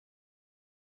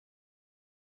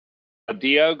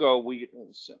Diogo,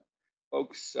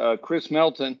 folks, Chris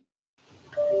Melton.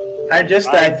 I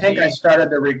think I started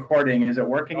the recording. Is it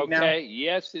working now? Okay,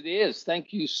 yes, it is.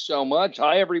 Thank you so much.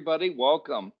 Hi, everybody.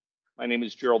 Welcome. My name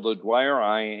is Gerald O'Dwyer.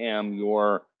 I am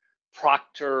your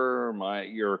proctor,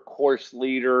 your course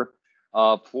leader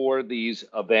for these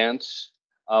events.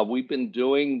 We've been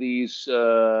doing these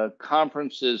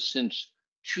conferences since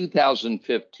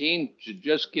 2015. To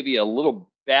just give you a little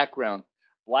background,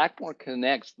 Blackmore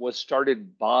Connects was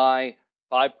started by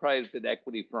 5 private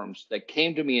equity firms that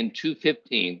came to me in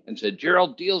 2015 and said,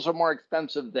 Gerald, deals are more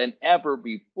expensive than ever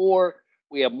before.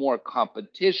 We have more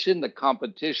competition. The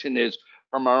competition is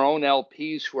from our own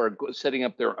LPs who are setting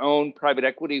up their own private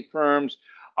equity firms.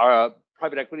 Our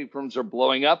private equity firms are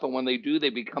blowing up, and when they do, they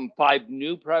become 5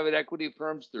 new private equity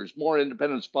firms. There's more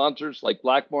independent sponsors like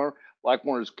Blackmore.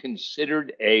 Blackmore is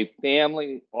considered a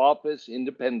family office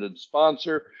independent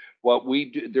sponsor. What we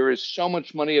do, there is so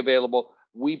much money available.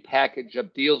 We package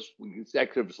up deals with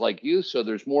executives like you, so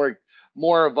there's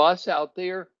more of us out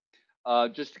there.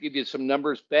 Just to give you some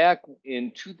numbers, back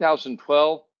in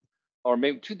 2012 or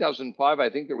maybe 2005, I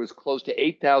think there was close to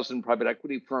 8,000 private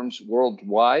equity firms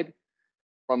worldwide.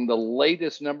 From the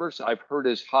latest numbers, I've heard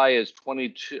as high as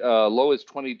 22, low as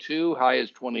 22, high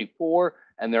as 24,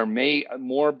 and there may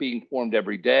more being formed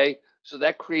every day. So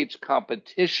that creates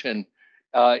competition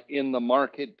in the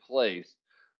marketplace.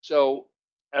 So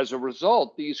as a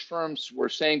result, these firms were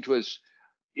saying to us,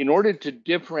 in order to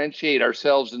differentiate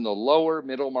ourselves in the lower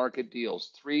middle market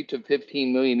deals, 3 to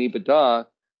 15 million EBITDA,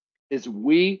 is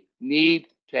we need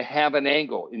to have an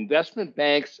angle. Investment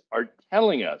banks are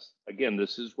telling us, again,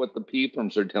 this is what the PE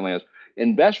firms are telling us.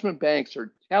 Investment banks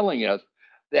are telling us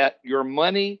that your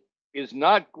money is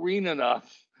not green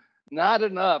enough, not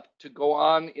enough to go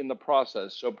on in the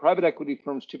process. So private equity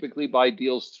firms typically buy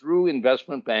deals through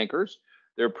investment bankers.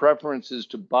 Their preference is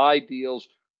to buy deals,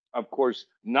 of course,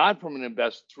 not from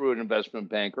through an investment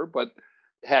banker, but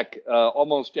heck,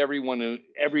 almost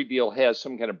every deal has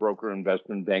some kind of broker,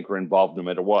 investment banker involved, no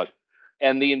matter what.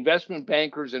 And the investment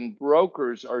bankers and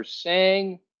brokers are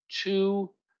saying to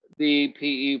the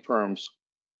PE firms,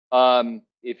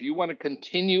 if you want to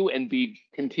continue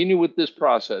with this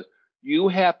process, you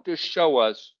have to show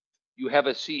us you have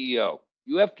a CEO.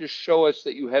 You have to show us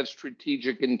that you have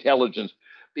strategic intelligence,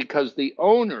 because the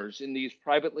owners in these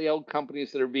privately held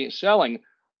companies that are selling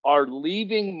are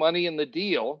leaving money in the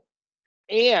deal,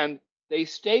 and they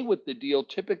stay with the deal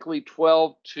typically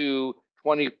 12 to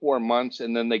 24 months,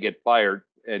 and then they get fired,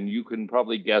 and you can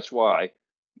probably guess why.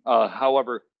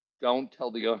 However, don't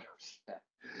tell the owners that.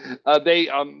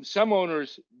 Some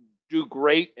owners do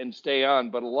great and stay on,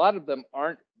 but a lot of them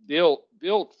aren't built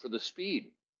for the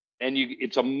speed, and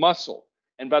it's a muscle.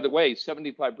 And by the way,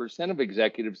 75% of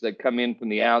executives that come in from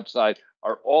the outside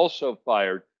are also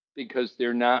fired because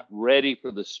they're not ready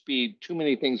for the speed. Too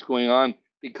many things going on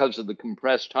because of the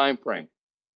compressed time frame.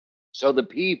 So the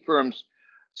PE firms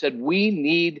said, we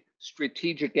need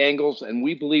strategic angles, and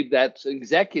we believe that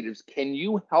executives, can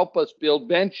you help us build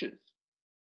benches?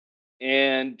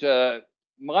 And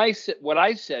what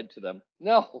I said to them,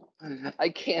 no, I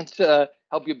can't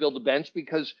help you build a bench,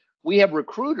 because we have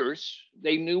recruiters.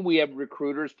 They knew we have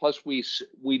recruiters. Plus, we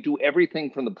do everything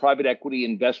from the private equity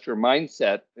investor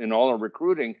mindset in all our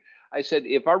recruiting. I said,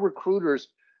 if our recruiters,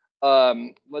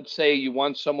 let's say you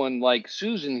want someone like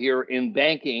Susan here in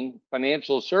banking,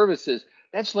 financial services,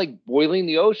 that's like boiling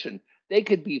the ocean. They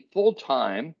could be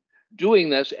full-time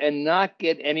doing this and not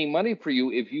get any money for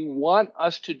you. If you want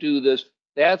us to do this,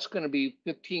 that's going to be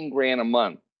 15 grand a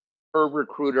month per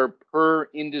recruiter, per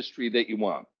industry that you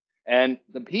want. And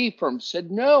the PE firm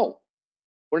said, no,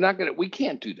 we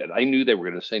can't do that. I knew they were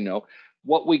going to say no.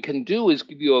 What we can do is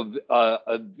give you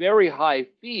a very high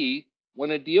fee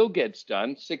when a deal gets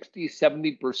done, 60,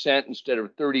 70% instead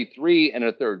of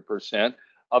 33.33%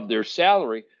 of their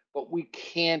salary. But we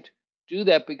can't do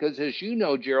that because, as you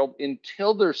know, Gerald,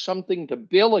 until there's something to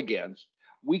bill against,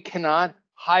 we cannot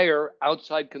hire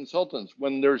outside consultants.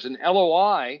 When there's an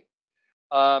LOI,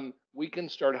 we can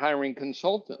start hiring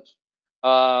consultants.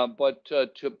 But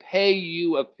to pay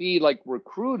you a fee like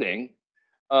recruiting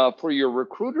for your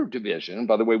recruiter division,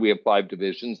 by the way, we have 5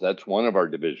 divisions. That's one of our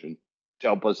divisions to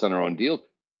help us on our own deals.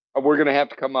 We're going to have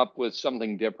to come up with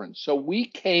something different. So we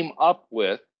came up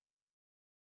with,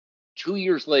 2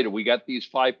 years later, we got these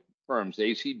 5 firms,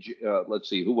 ACG, let's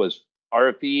see, who was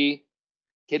RFE,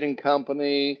 Kidd and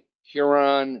Company,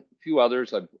 Huron, a few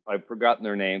others. I've forgotten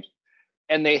their names.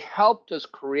 And they helped us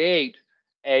create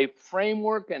a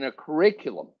framework and a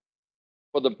curriculum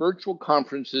for the virtual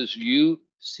conferences you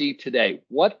see today.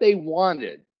 What they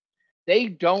wanted, they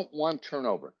don't want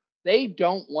turnover. they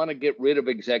don't want to get rid of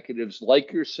executives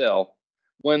like yourself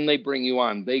when they bring you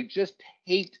on. They just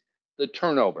hate the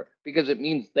turnover because it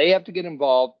means they have to get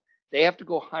involved. They have to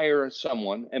go hire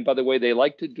someone. And by the way, they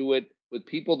like to do it with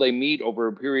people they meet over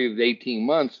a period of 18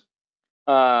 months.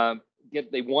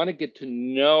 They want to get to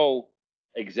know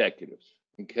executives.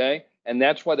 Okay. And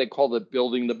that's why they call it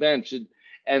building the bench.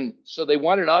 And so they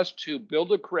wanted us to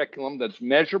build a curriculum that's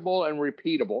measurable and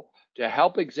repeatable to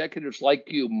help executives like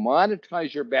you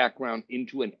monetize your background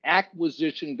into an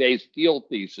acquisition-based deal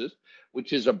thesis,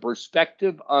 which is a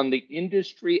perspective on the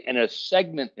industry and a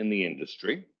segment in the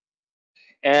industry.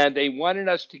 And they wanted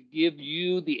us to give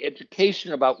you the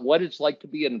education about what it's like to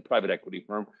be in a private equity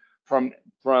firm, from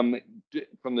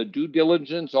the due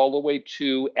diligence all the way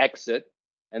to exit.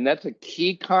 And that's a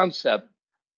key concept.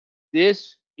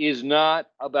 This is not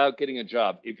about getting a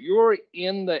job. If you're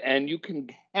and you can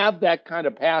have that kind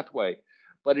of pathway,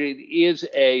 but it is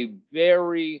a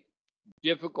very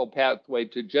difficult pathway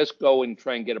to just go and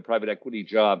try and get a private equity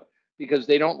job because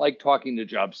they don't like talking to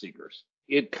job seekers.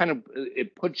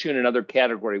 It puts you in another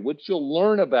category, which you'll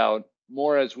learn about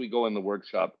more as we go in the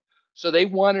workshop. So they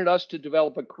wanted us to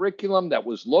develop a curriculum that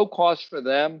was low cost for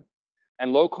them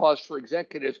and low cost for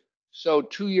executives. So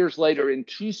 2 years later, in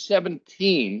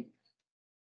 2017,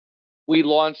 we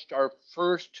launched our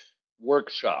first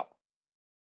workshop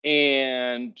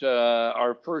and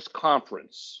our first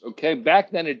conference. Okay,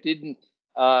 back then it didn't,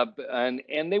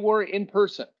 and they were in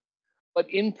person, but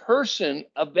in person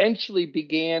eventually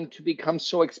began to become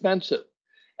so expensive.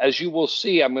 As you will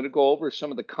see, I'm going to go over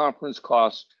some of the conference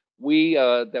costs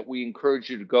that we encourage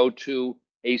you to go to: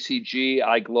 ACG,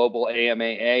 iGlobal,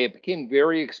 AMAA. It became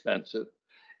very expensive.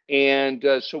 And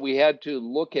so we had to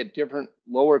look at different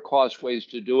lower cost ways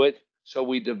to do it. So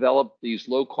we developed these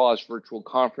low cost virtual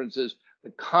conferences. The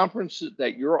conference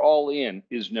that you're all in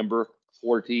is number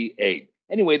 48.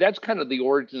 Anyway, that's kind of the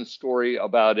origin story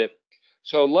about it.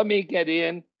 So let me get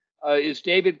in. Is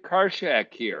David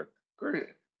Karshak here?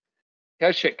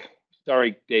 Kashik.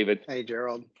 Sorry, David. Hey,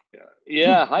 Gerald.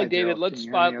 Yeah. Hi, Hi, David. Gerald. Let's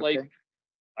Can you hear me spotlight. okay?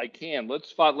 I can. Let's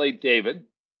spotlight David.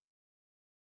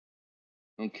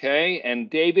 Okay. And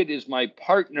David is my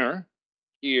partner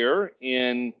here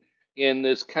in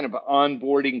this kind of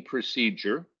onboarding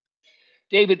procedure.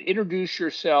 David, introduce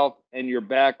yourself and your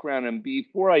background. And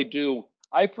before I do,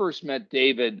 I first met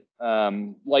David,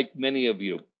 like many of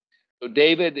you. So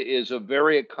David is a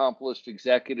very accomplished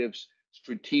executive,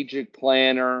 strategic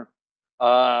planner,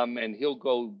 and he'll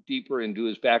go deeper into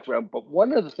his background. But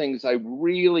one of the things I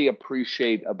really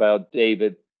appreciate about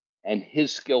David and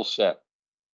his skill set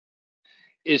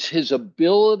is his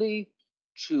ability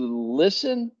to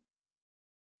listen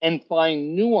and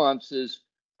find nuances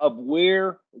of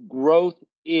where growth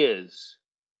is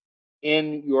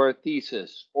in your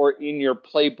thesis or in your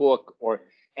playbook,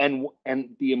 and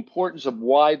the importance of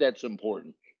why that's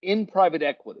important in private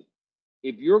equity.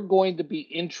 If you're going to be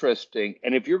interesting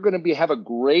and if you're going to have a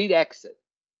great exit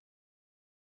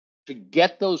to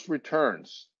get those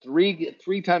returns,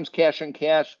 three times cash on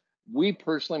cash, we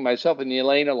personally, myself and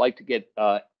Elena, like to get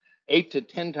 8 to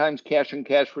 10 times cash on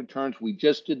cash returns. We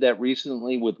just did that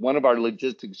recently with one of our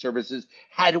logistics services.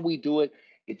 How do we do it?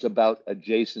 It's about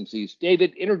adjacencies.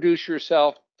 David, introduce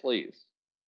yourself, please.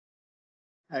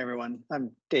 Hi, everyone.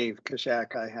 I'm Dave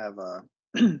Kashak. I have a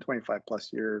 25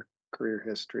 plus year career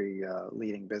history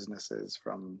leading businesses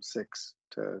from 6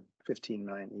 to 15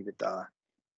 million EBITDA.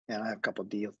 And I have a couple of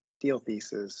deal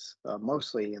theses,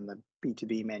 mostly in the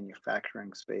B2B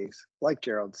manufacturing space. Like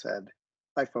Gerald said,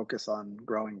 I focus on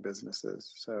growing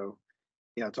businesses. So,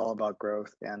 it's all about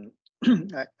growth. And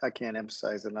I can't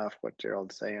emphasize enough what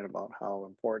Gerald's saying about how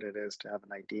important it is to have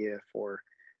an idea for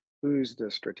who's the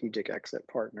strategic exit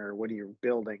partner, what are you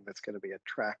building that's going to be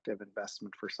attractive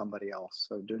investment for somebody else.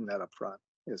 So doing that up front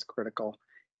is critical.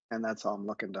 And that's how I'm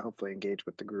looking to hopefully engage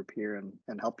with the group here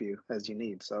and help you as you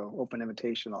need. So open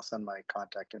invitation, I'll send my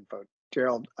contact info.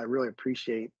 Gerald, I really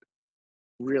appreciate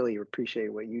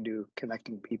what you do,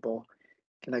 connecting people,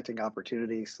 connecting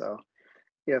opportunities. So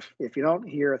if you don't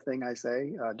hear a thing I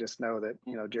say, just know that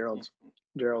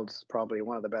Gerald's probably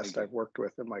one of the best I've worked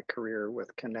with in my career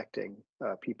with connecting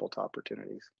people to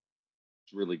opportunities.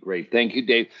 It's really great. Thank you,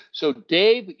 Dave. So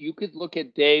Dave, you could look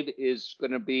at Dave is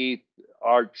going to be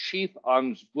our chief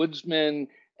ombudsman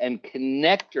and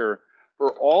connector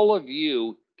for all of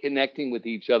you connecting with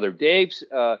each other. Dave's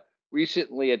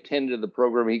recently attended the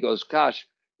program. He goes, gosh,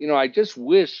 I just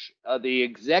wish the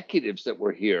executives that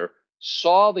were here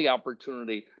saw the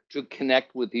opportunity to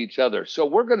connect with each other. So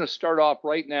we're going to start off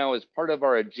right now as part of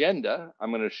our agenda.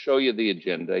 I'm going to show you the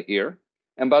agenda here.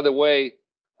 And by the way,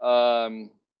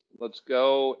 let's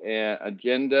go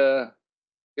agenda.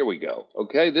 Here we go.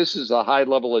 Okay, this is a high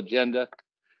level agenda.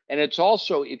 And it's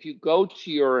also, if you go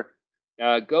to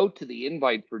go to the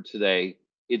invite for today,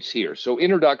 it's here. So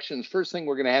introductions, first thing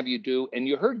we're going to have you do, and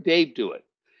you heard Dave do it.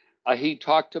 He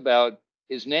talked about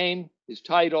his name, his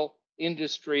title,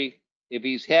 industry. If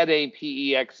he's had a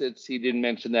PE exits, he didn't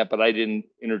mention that, but I didn't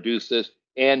introduce this.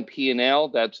 And P&L,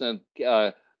 that's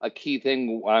a key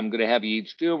thing I'm going to have you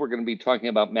each do. We're going to be talking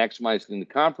about maximizing the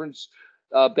conference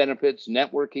benefits,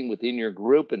 networking within your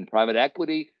group and private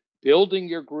equity, building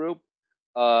your group.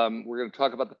 We're going to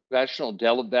talk about the professional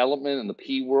development in the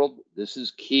P world. This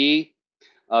is key.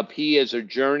 P is a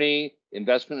journey,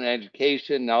 investment in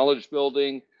education, knowledge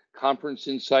building, conference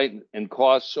insight, and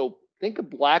cost. So think of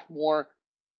Blackmore,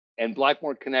 and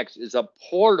Blackmore Connects is a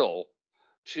portal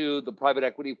to the private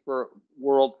equity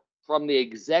world from the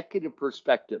executive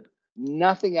perspective.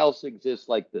 Nothing else exists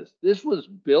like this. This was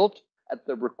built at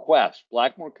the request.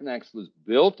 Blackmore Connects was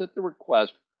built at the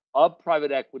request of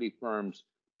private equity firms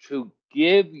to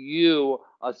give you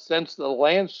a sense of the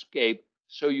landscape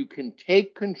so you can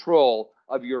take control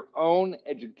of your own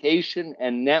education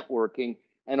and networking.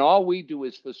 And all we do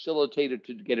is facilitate it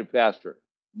to get it faster.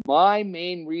 My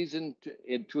main reason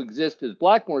to exist as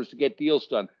Blackmore is to get deals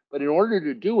done. But in order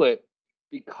to do it,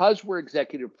 because we're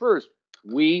executive first,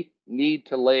 we need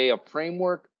to lay a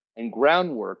framework and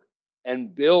groundwork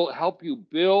and help you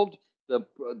build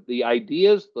the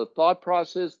ideas, the thought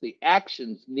process, the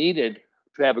actions needed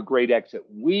to have a great exit.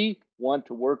 We want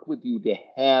to work with you to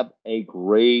have a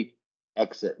great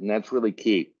exit, and that's really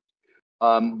key.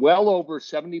 Well over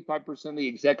 75% of the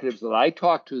executives that I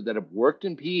talk to that have worked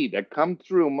in PE that come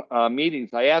through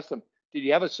meetings, I ask them, did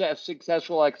you have a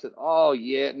successful exit? Oh,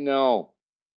 yeah, no.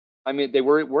 I mean, they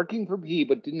were working for PE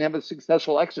but didn't have a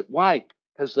successful exit. Why?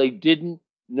 Because they didn't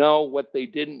know what they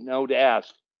didn't know to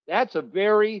ask. That's a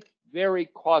very, very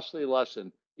costly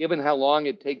lesson, given how long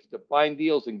it takes to find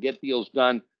deals and get deals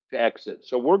done to exit.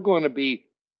 So we're going to be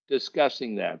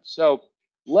discussing that. So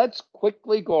let's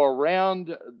quickly go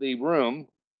around the room,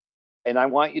 and I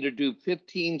want you to do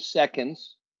 15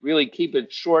 seconds. Really keep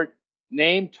it short.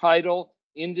 Name, title,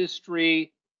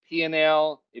 industry,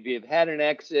 P&L. If you've had an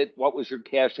exit, what was your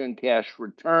cash in, cash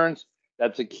returns?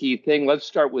 That's a key thing. Let's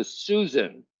start with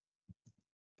Susan.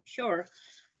 Sure.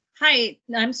 Hi,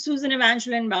 I'm Susan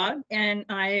Evangeline Bog, and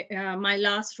my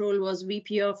last role was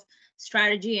VP of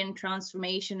Strategy and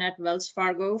Transformation at Wells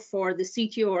Fargo for the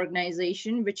CTO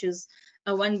organization, which is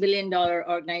a $1 billion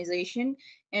organization.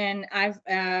 And I've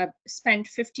spent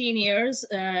 15 years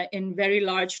in very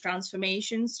large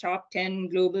transformations, top 10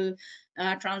 global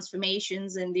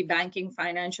transformations in the banking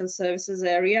financial services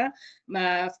area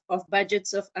of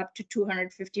budgets of up to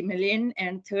 250 million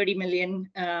and 30 million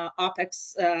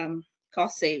OPEX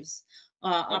cost saves,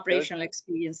 operational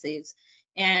experience saves.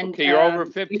 And okay, you're over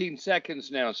 15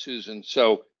 seconds now, Susan.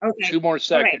 So okay. 2 more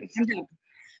seconds. Right.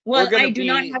 Well, I do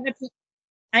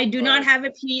not have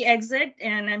a PE exit,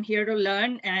 and I'm here to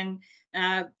learn and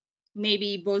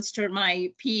maybe bolster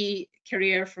my PE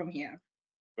career from here.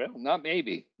 Well, not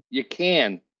maybe. You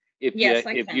can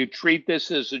if you treat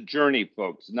this as a journey,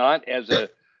 folks, not as a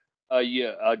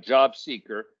job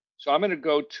seeker. So I'm going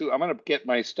to get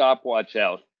my stopwatch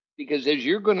out, because as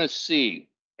you're going to see,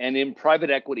 and in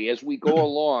private equity, as we go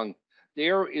along,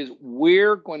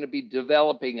 we're going to be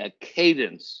developing a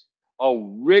cadence, a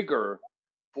rigor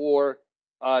for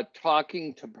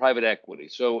talking to private equity.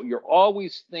 So you're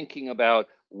always thinking about,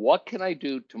 what can I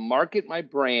do to market my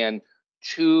brand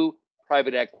to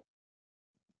private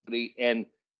equity? And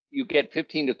you get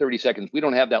 15 to 30 seconds. We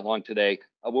don't have that long today.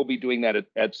 We'll be doing that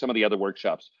at some of the other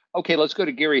workshops. Okay, let's go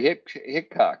to Gary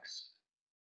Hickox.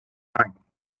 Hi.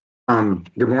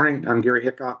 Good morning. I'm Gary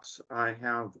Hickox. I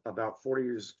have about 40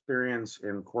 years experience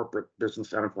in corporate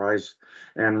business enterprise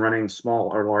and running small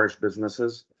or large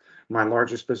businesses. My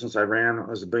largest business I ran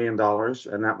was $1 billion,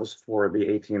 and that was for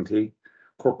the AT&T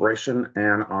Corporation,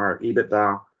 and our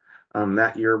EBITDA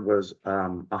that year was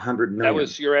 100 million.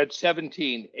 You're at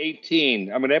 17,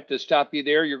 18. I'm going to have to stop you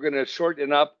there. You're going to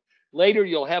shorten up. Later,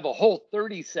 you'll have a whole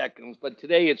 30 seconds, but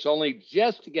today it's only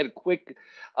just to get a quick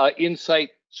insight.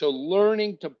 So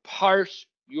learning to parse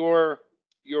your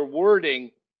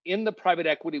wording in the private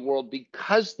equity world,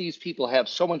 because these people have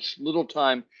so much little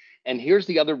time. And here's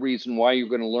the other reason why you're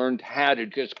going to learn how to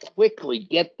just quickly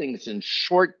get things in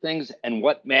short things and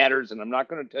what matters. And I'm not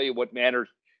going to tell you what matters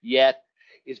yet,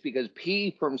 is because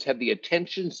PE firms have the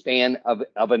attention span of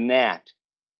a gnat.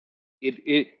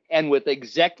 And with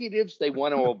executives, they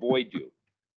want to avoid you.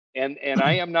 And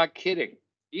I am not kidding.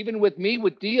 Even with me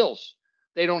with deals,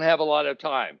 they don't have a lot of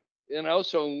time,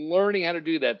 so learning how to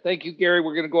do that. Thank you, Gary.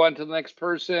 We're going to go on to the next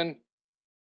person.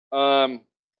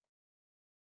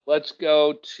 Let's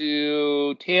go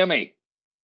to Tammy.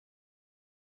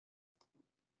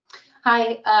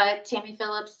 Hi, Tammy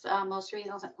Phillips, most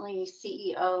recently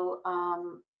CEO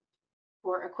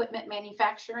for equipment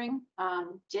manufacturing.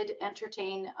 Did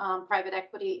entertain private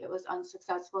equity. It was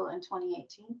unsuccessful in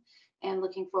 2018, and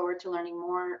looking forward to learning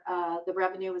more. The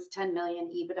revenue was 10 million,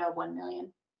 EBITDA 1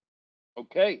 million.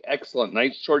 Okay, excellent.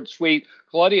 Nice, short, sweet.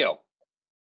 Claudio.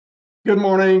 Good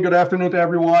morning, good afternoon to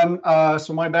everyone.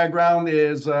 So my background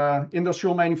is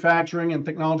industrial manufacturing and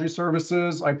technology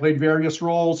services. I played various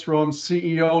roles from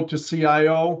CEO to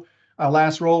CIO.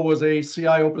 Last role was a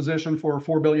CIO position for a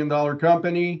 $4 billion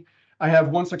company. I have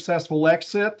one successful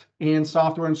exit in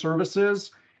software and services,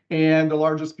 and the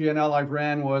largest P&L I've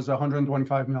ran was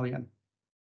 125 million.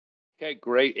 Okay,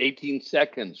 great. 18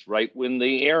 seconds, right when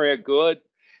the area, good.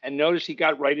 And notice he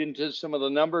got right into some of the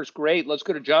numbers. Great. Let's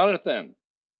go to Jonathan.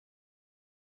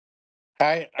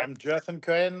 Hi, I'm Jonathan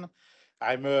Cohen.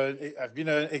 I've been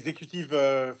an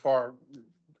executive for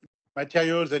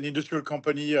materials and industrial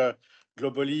company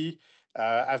globally.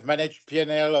 I've managed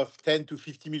P&L of 10 to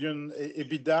 50 million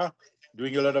EBITDA,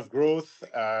 doing a lot of growth,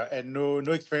 and no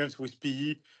experience with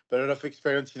PE, but a lot of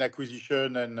experience in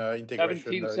acquisition and integration.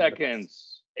 17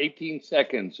 seconds, 18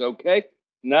 seconds. Okay,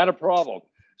 not a problem.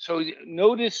 So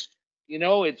notice,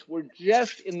 we're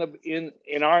just in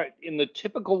the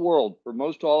typical world for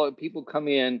most all the people come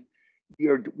in.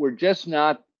 We're just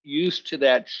not used to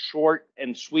that short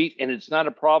and sweet, and it's not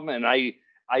a problem. And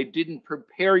I didn't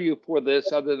prepare you for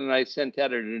this other than I sent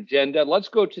out an agenda. Let's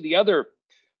go to the other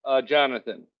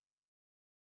Jonathan.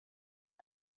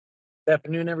 Good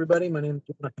afternoon, everybody. My name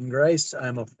is Jonathan Grice.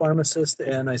 I'm a pharmacist,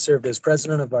 and I served as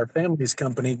president of our family's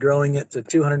company, growing it to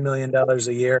 $200 million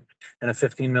a year and a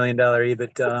 $15 million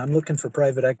EBITDA. I'm looking for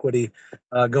private equity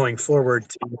going forward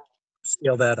to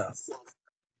scale that up.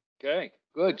 Okay,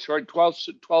 good. Short 12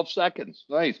 seconds.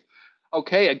 Nice.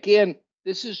 Okay, again,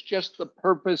 this is just the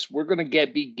purpose. We're going to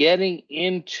be getting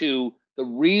into the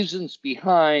reasons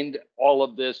behind all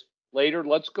of this later.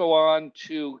 Let's go on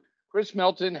to Chris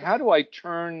Melton. How do I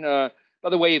turn, by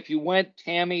the way, if you went,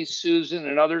 Tammy, Susan,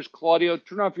 and others, Claudio,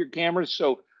 turn off your cameras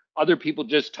so other people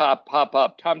just pop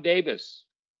up. Tom Davis.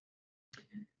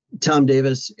 Tom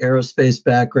Davis, aerospace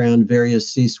background,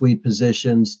 various C-suite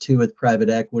positions, 2 with private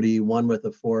equity, 1 with a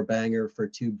 4-banger for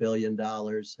 $2 billion.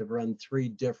 Have run 3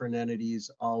 different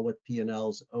entities, all with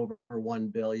P&Ls over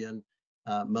 $1 billion,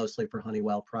 mostly for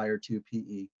Honeywell prior to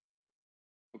PE.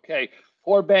 Okay,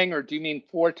 4-banger, do you mean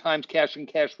 4 times cash and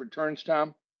cash returns,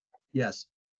 Tom? Yes.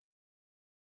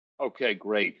 Okay,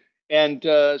 great. And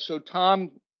so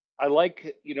Tom, I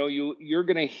like, you're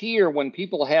going to hear when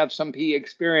people have some PE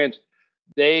experience,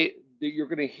 you're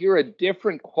going to hear a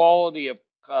different quality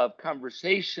of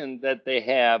conversation that they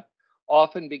have,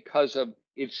 often because of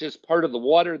it's just part of the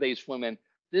water they swim in.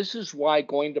 This is why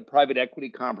going to private equity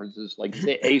conferences like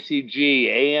the ACG,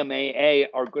 AMAA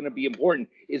are going to be important,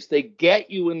 is they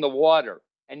get you in the water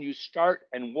and you start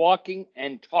and walking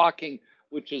and talking,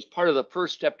 which is part of the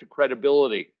first step to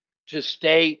credibility, to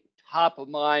stay top of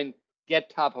mind, get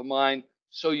top of mind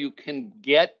so you can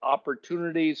get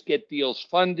opportunities, get deals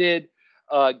funded,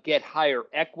 get higher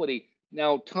equity.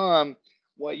 Now, Tom,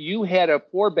 you had a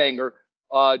 4-banger.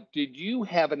 Did you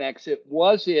have an exit?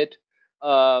 Was it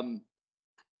long-term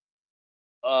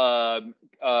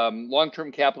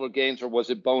capital gains, or was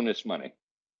it bonus money?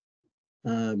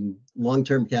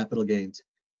 Long-term capital gains.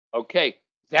 Okay,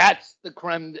 that's the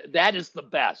creme. That is the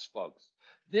best, folks.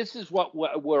 This is what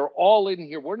we're all in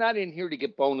here. We're not in here to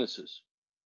get bonuses,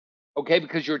 okay,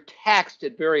 because you're taxed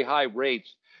at very high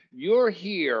rates. You're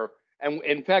here, and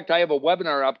in fact, I have a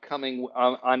webinar upcoming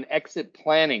on exit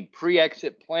planning,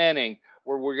 pre-exit planning,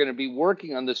 where we're going to be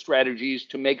working on the strategies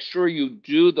to make sure you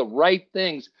do the right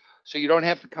things so you don't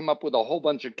have to come up with a whole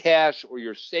bunch of cash, or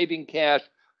you're saving cash,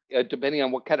 depending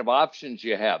on what kind of options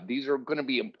you have. These are going to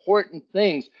be important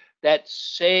things that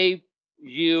save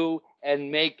you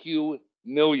and make you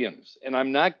millions. And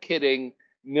I'm not kidding,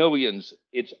 millions.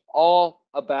 It's all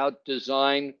about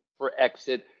design for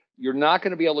exit. You're not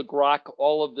going to be able to grok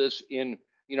all of this in,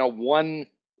 one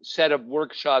set of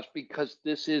workshops, because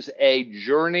this is a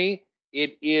journey.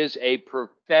 It is a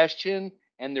profession,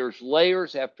 and there's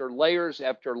layers after layers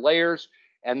after layers.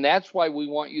 And that's why we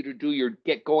want you to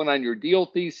get going on your deal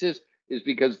thesis, is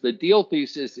because the deal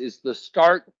thesis is the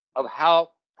start of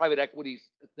how private equity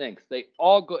thinks. They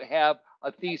all have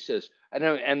a thesis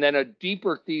and then a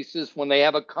deeper thesis when they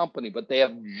have a company, but they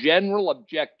have general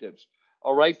objectives.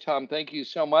 All right, Tom, thank you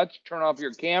so much. Turn off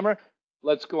your camera.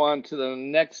 Let's go on to the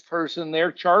next person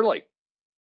there, Charlie.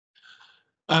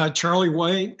 Charlie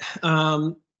White,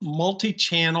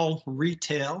 multi-channel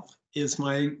retail is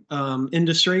my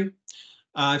industry.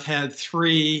 I've had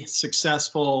 3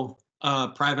 successful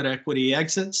private equity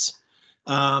exits.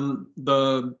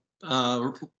 The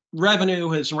revenue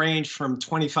has ranged from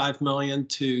 25 million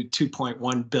to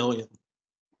 2.1 billion.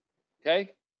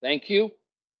 Okay, thank you.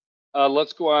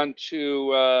 Let's go on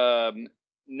to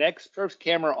next. First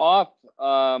camera off.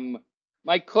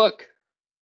 Mike Cook.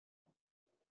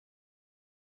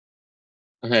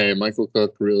 Hey, Michael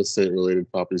Cook, real estate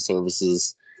related property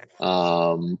services.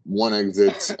 1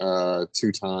 exit,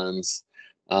 2 times.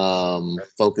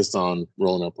 Focused on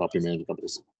rolling out property management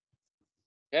companies.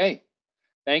 Okay,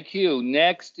 thank you.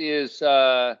 Next is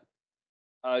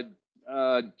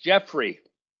Jeffrey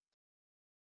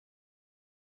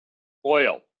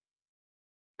Boyle.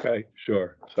 Okay,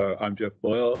 sure. So I'm Jeff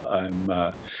Boyle. I'm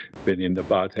been in the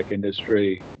biotech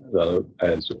industry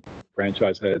as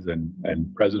franchise head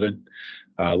and president.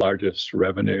 Largest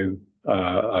revenue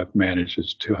I've managed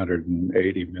is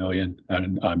 280 million,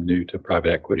 and I'm new to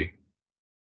private equity.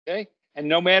 Okay, and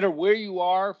no matter where you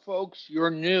are, folks,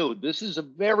 you're new. This is a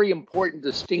very important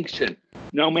distinction.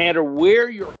 No matter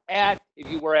where you're at, if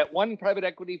you were at 1 private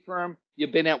equity firm,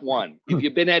 you've been at 1. If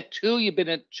you've been at 2, you've been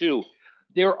at 2.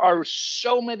 There are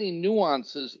so many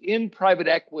nuances in private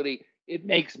equity, it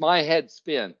makes my head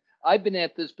spin. I've been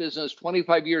at this business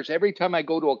 25 years. Every time I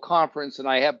go to a conference, and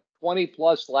I have 20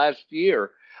 plus last year,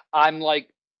 I'm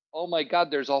like, oh my God,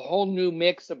 there's a whole new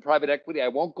mix of private equity. I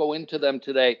won't go into them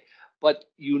today, but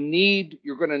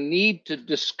you're going to need to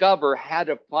discover how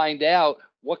to find out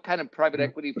what kind of private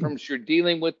equity firms you're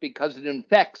dealing with, because it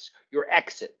affects your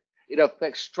exit. It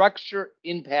affects structure,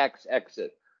 impacts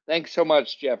exit. Thanks so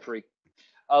much, Jeffrey.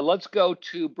 Let's go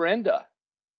to Brenda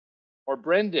or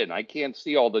Brendan. I can't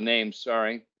see all the names.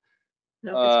 Sorry.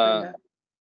 No, it's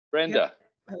Brenda. Brenda. Yep.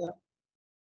 Hello.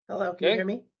 Hello. Can you hear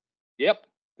me? Yep.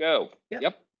 Go.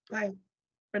 Yep. Hi.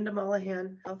 Brenda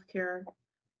Mollahan, healthcare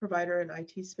provider in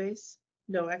IT space.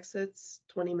 No exits,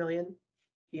 20 million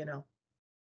P&L.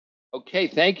 Okay.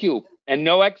 Thank you. And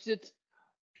no exits?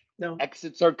 No.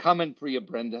 Exits are coming for you,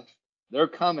 Brenda. They're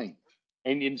coming.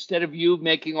 And instead of you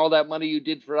making all that money you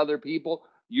did for other people,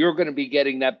 you're going to be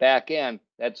getting that back end.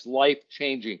 That's life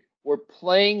changing. We're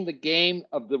playing the game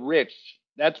of the rich.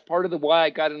 That's part of the why I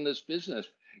got in this business,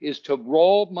 is to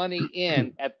roll money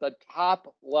in at the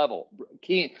top level.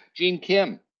 Gene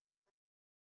Kim.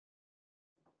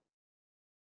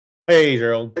 Hey,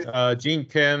 Gerald. Gene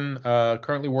Kim,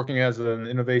 currently working as an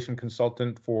innovation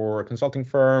consultant for a consulting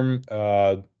firm,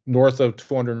 north of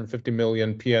 250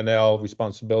 million P&L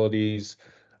responsibilities,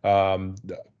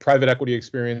 private equity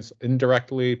experience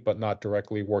indirectly, but not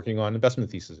directly, working on investment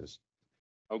theses.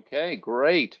 Okay,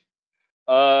 great.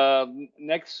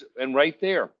 Next, and right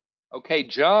there. Okay,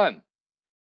 John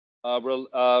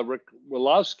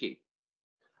Rolowski.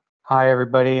 Hi,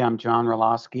 everybody. I'm John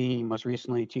Rolowski, most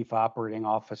recently Chief Operating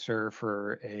Officer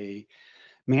for a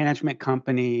management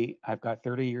company. I've got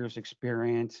 30 years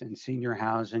experience in senior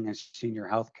housing and senior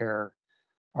healthcare.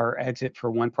 Our exit for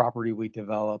 1 property we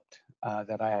developed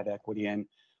that I had equity in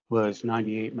was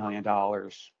 $98 million.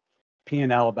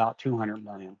 P&L about 200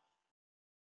 million.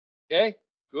 Okay,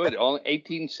 good. Only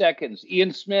 18 seconds.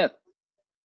 Ian Smith.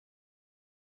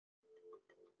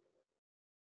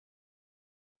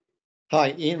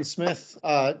 Hi, Ian Smith,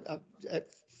 for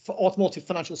Automotive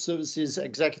Financial Services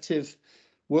Executive,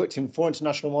 worked in 4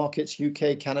 international markets,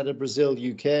 UK, Canada, Brazil,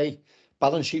 UK,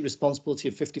 balance sheet responsibility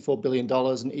of $54 billion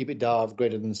and EBITDA of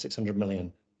greater than 600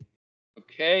 million.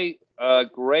 Okay,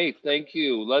 great, thank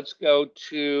you. Let's go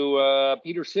to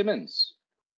Peter Simmons.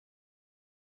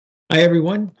 Hi,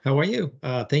 everyone. How are you?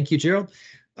 Thank you, Gerald.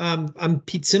 I'm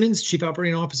Pete Simmons, Chief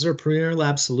Operating Officer, Premier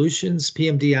Lab Solutions,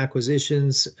 PMD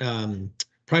Acquisitions.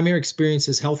 Primary experience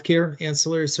is healthcare,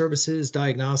 ancillary services,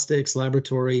 diagnostics,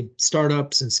 laboratory,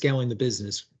 startups, and scaling the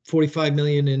business. 45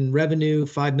 million in revenue,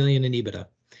 5 million in EBITDA.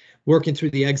 Working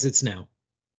through the exits now.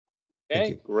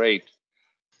 Okay, great.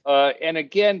 And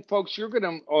again, folks, you're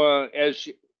going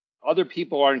to, other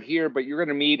people aren't here, but you're going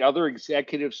to meet other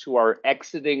executives who are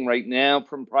exiting right now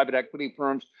from private equity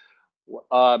firms.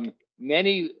 What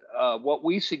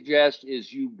we suggest is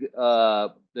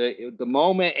the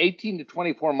moment 18 to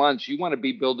 24 months, you want to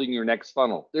be building your next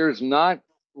funnel. There's not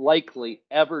likely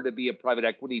ever to be a private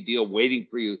equity deal waiting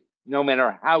for you, no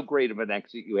matter how great of an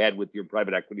exit you had with your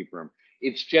private equity firm.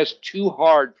 It's just too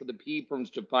hard for the PE firms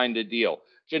to find a deal.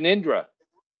 Janindra.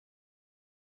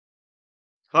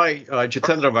 Hi,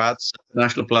 Jitendra Vats,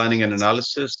 National Planning and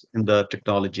Analysis in the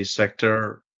technology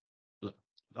sector.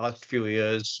 Last few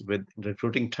years with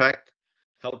recruiting tech,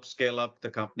 helped scale up the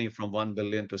company from 1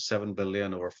 billion to 7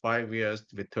 billion over 5 years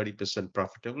with 30%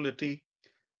 profitability.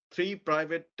 3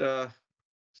 private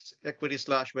equity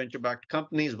slash venture-backed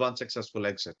companies, one successful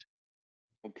exit.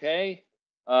 Okay.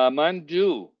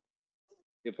 Mandu,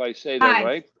 if I say that Hi.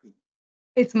 right.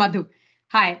 It's Madhu.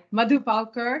 Hi, Madhu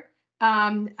Palkar.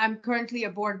 I'm currently a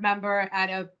board member at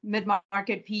a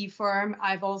mid-market PE firm.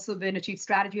 I've also been a chief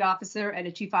strategy officer and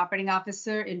a chief operating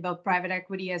officer in both private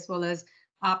equity as well as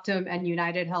Optum and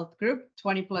United Health Group,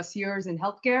 20 plus years in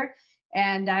healthcare.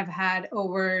 And I've had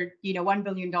over, $1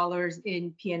 billion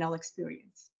in P&L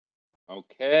experience.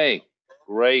 Okay,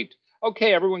 great.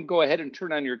 Okay, everyone go ahead and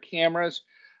turn on your cameras.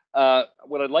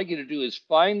 What I'd like you to do is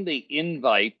find the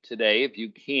invite today, if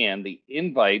you can, the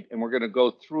invite, and we're going to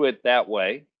go through it that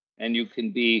way. And you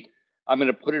can be, I'm going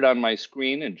to put it on my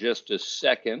screen in just a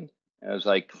second as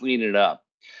I clean it up.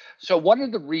 So one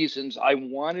of the reasons I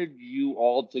wanted you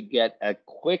all to get a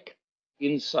quick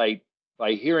insight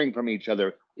by hearing from each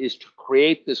other is to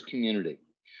create this community.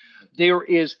 There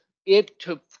is it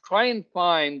to try and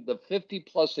find the 50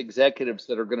 plus executives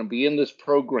that are going to be in this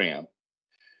program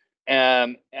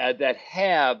that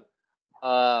have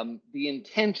the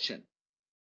intention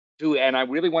to, and I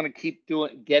really want to keep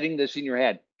getting this in your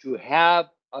head, to have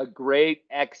a great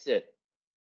exit,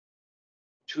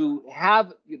 to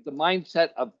have the mindset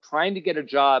of trying to get a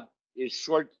job is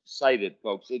short-sighted,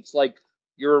 folks. It's like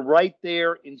you're right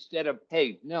there instead of,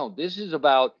 hey, no, this is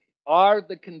about, are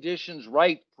the conditions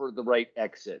right for the right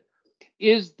exit?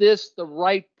 Is this the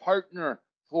right partner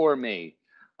for me?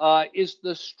 Is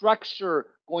the structure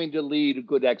going to lead a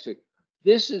good exit?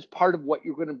 This is part of what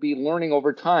you're going to be learning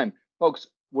over time. Folks,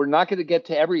 we're not going to get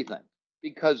to everything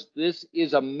because this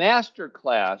is a master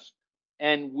class.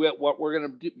 And what we're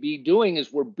going to be doing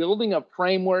is we're building a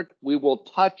framework. We will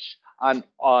touch on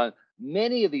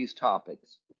many of these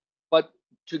topics. But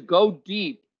to go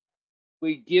deep,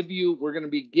 we're going to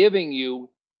be giving you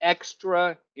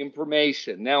extra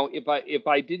information. Now, if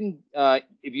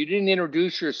you didn't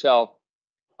introduce yourself,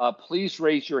 please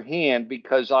raise your hand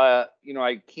because I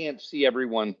can't see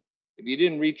everyone. If you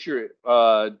didn't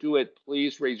do it,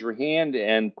 please raise your hand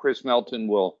and Chris Melton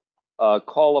will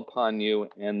call upon you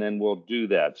and then we'll do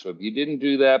that. So if you didn't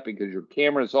do that because your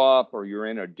camera's off or you're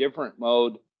in a different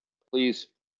mode, please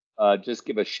just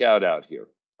give a shout out here.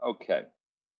 Okay.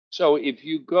 So if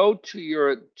you go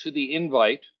to the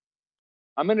invite,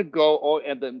 I'm going to go,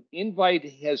 and the invite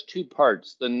has two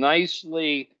parts, the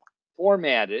nicely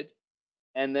formatted,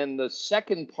 and then the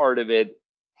second part of it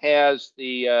has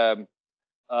the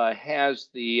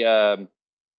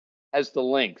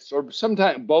links, or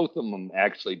sometimes both of them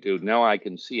actually do. Now I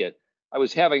can see it. I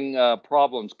was having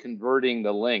problems converting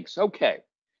the links. Okay,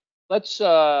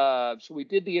 so we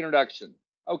did the introduction.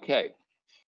 Okay,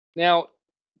 now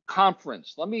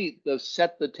conference. Let me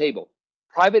set the table.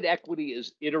 Private equity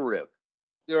is iterative.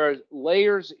 There are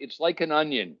layers. It's like an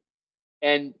onion.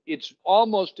 And it's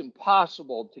almost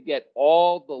impossible to get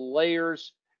all the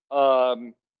layers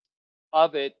of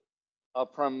it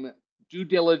from due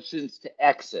diligence to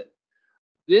exit.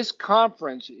 This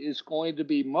conference is going to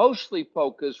be mostly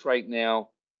focused right now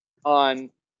on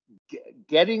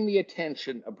getting the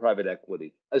attention of private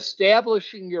equity,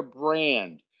 establishing your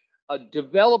brand,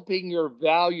 developing your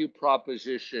value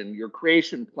proposition, your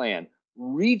creation plan,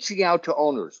 reaching out to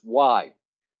owners. Why?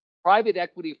 Private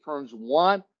equity firms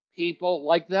want people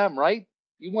like them, right?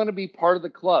 You want to be part of the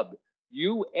club.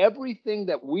 Everything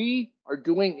that we are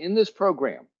doing in this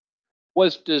program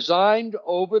was designed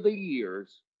over the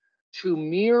years to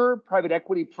mirror private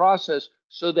equity process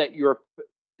so that your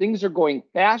things are going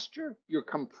faster, you're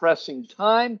compressing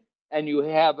time, and you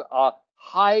have a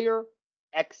higher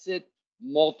exit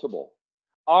multiple.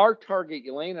 Our target,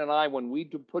 Elaine and I, when we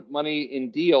put money in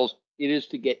deals, it is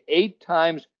to get 8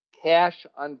 times cash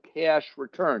on cash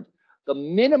returns. The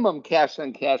minimum cash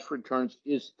on cash returns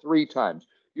is 3 times.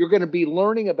 You're going to be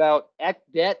learning about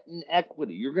debt and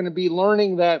equity. You're going to be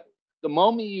learning that the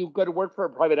moment you go to work for a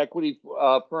private equity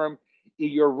firm,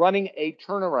 you're running a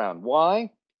turnaround. Why?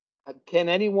 Can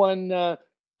anyone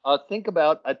think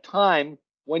about a time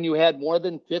when you had more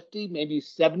than 50, maybe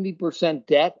 70%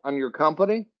 debt on your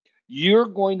company? You're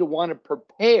going to want to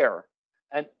prepare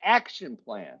an action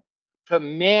plan to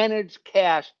manage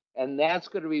cash, and that's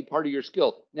going to be part of your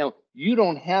skill. Now, you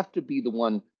don't have to be the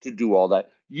one to do all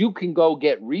that. You can go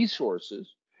get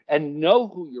resources and know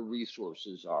who your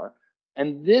resources are.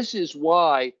 And this is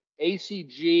why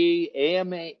ACG,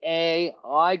 AMA,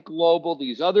 iGlobal,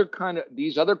 these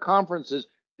other conferences,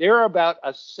 they're about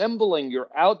assembling your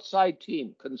outside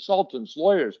team, consultants,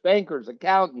 lawyers, bankers,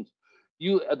 accountants.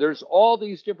 There's all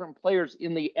these different players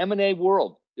in the M&A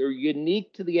world. They're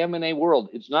unique to the M&A world.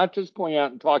 It's not just going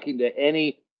out and talking to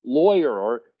any lawyer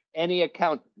or any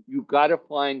accountant. You've got to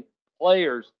find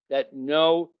players that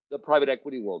know the private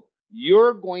equity world.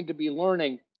 You're going to be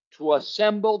learning to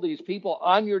assemble these people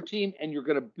on your team, and you're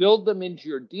going to build them into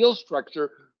your deal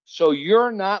structure so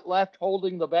you're not left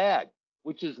holding the bag,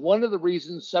 which is one of the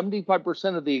reasons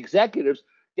 75% of the executives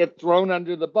get thrown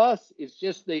under the bus. It's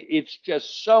just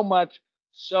so much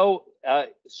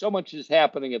is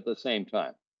happening at the same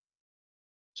time.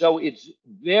 So it's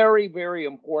very, very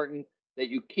important that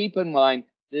you keep in mind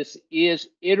this is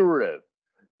iterative.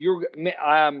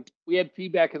 We had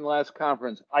feedback in the last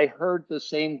conference. I heard the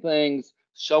same things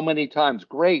so many times.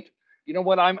 Great. You know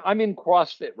what? I'm in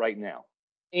CrossFit right now,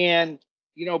 and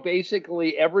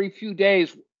basically every few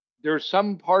days there's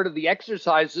some part of the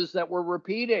exercises that we're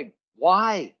repeating.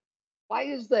 Why? Why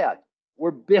is that?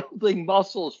 We're building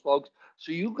muscles, folks.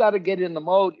 So you've got to get in the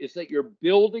mode is that you're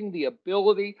building the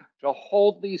ability to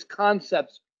hold these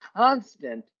concepts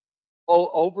constant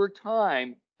over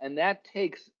time. And that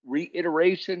takes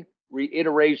reiteration,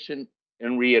 reiteration,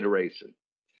 and reiteration.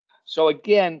 So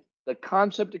again, the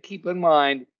concept to keep in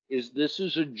mind is this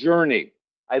is a journey.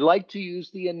 I like to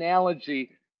use the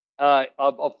analogy of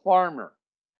a farmer.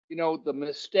 The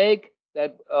mistake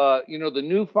that, the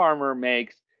new farmer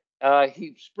makes,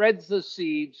 he spreads the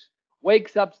seeds,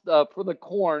 wakes up for the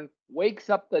corn,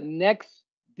 wakes up the next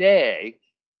day,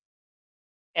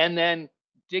 and then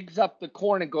digs up the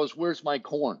corn and goes, where's my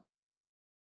corn?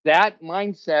 That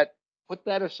mindset, put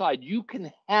that aside. You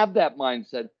can have that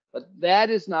mindset, but that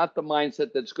is not the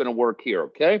mindset that's going to work here,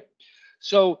 okay?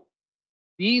 So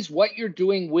what you're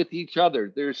doing with each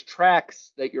other, there's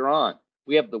tracks that you're on.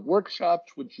 We have the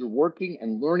workshops, which you're working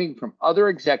and learning from other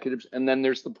executives, and then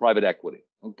there's the private equity,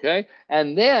 okay?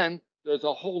 And then there's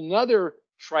a whole nother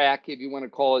track, if you want to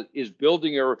call it, is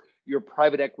building your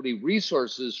private equity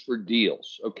resources for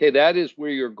deals, okay? That is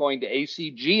where you're going to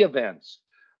ACG events,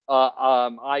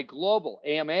 iGlobal,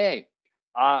 AMA.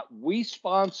 We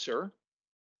sponsor,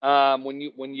 when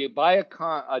you buy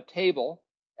a table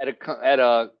at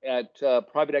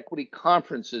private equity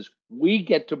conferences, we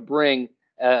get to bring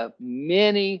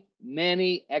many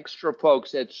extra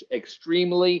folks at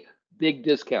extremely big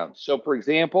discounts. So, for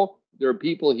example, there are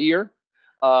people here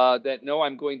that know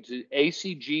I'm going to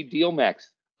ACG Deal Max.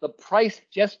 The price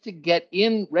just to get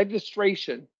in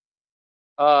registration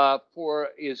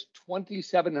is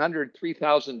 $2,700,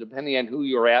 $3,000, depending on who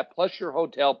you're at, plus your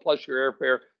hotel, plus your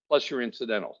airfare, plus your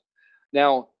incidentals.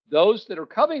 Now, those that are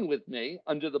coming with me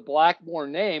under the Blackmore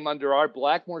name, under our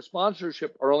Blackmore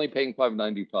sponsorship, are only paying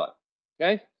 $595.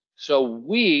 Okay, so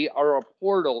we are a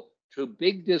portal to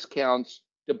big discounts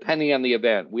depending on the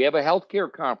event. We have a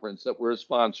healthcare conference that we're a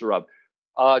sponsor of,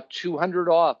 $200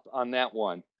 off on that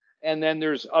one. And then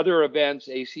there's other events,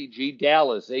 ACG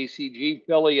Dallas, ACG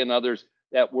Philly, and others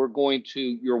that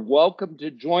you're welcome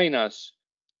to join us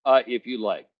if you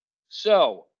like.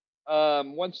 So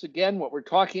once again, what we're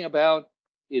talking about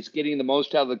is getting the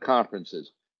most out of the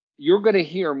conferences. You're going to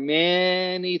hear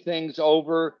many things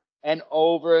over and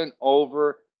over and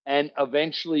over, and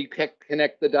eventually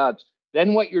connect the dots.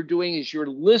 Then what you're doing is you're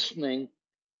listening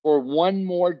for one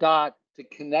more dot to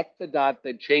connect the dot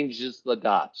that changes the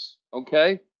dots,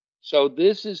 okay? So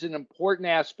this is an important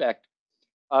aspect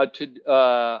about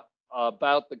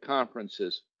the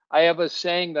conferences. I have a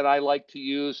saying that I like to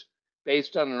use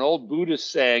based on an old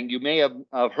Buddhist saying. You may have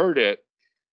heard it.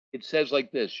 It says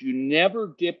like this: you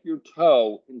never dip your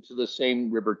toe into the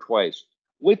same river twice.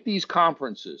 With these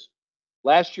conferences,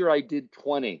 last year I did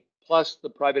 20 plus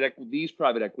these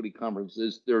private equity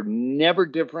conferences. They're never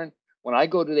different. When I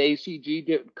go to the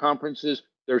ACG conferences,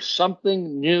 there's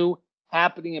something new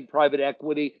happening in private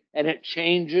equity, and it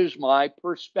changes my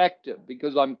perspective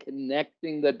because I'm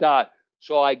connecting the dot.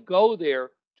 So I go there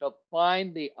to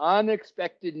find the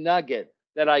unexpected nugget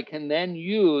that I can then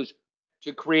use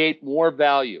to create more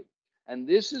value. And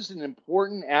this is an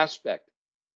important aspect.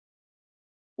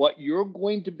 What you're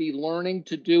going to be learning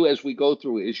to do as we go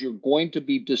through is you're going to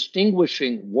be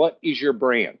distinguishing what is your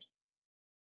brand.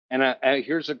 And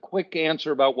here's a quick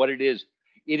answer about what it is.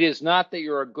 It is not that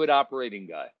you're a good operating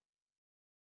guy.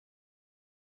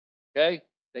 Okay?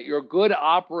 That you're a good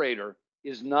operator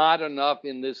is not enough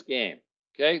in this game.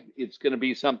 Okay? It's going to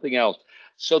be something else.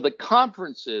 So the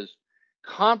conferences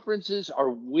are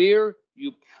where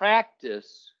you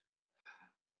practice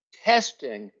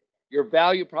testing your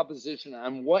value proposition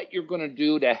on what you're going to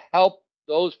do to help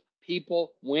those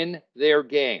people win their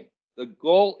game. The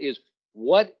goal is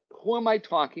who am I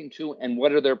talking to, and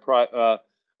what are their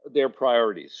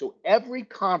priorities? So every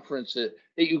conference that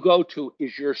you go to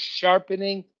is you're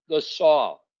sharpening the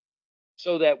saw,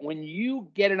 so that when you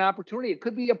get an opportunity, it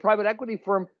could be a private equity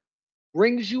firm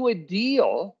brings you a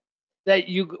deal that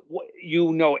you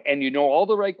know, and you know all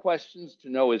the right questions to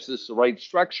know, is this the right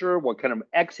structure? What kind of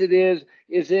exit is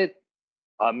it?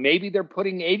 Maybe they're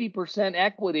putting 80%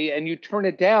 equity and you turn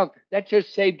it down. That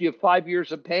just saved you 5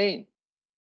 years of pain.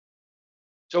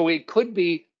 So it could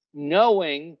be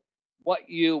knowing what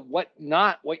you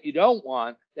don't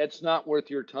want. That's not worth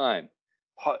your time.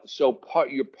 So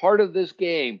part of this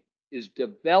game is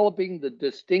developing the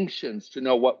distinctions to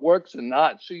know what works and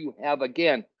not, so you have,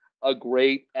 again, a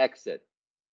great exit.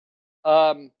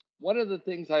 One of the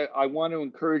things I want to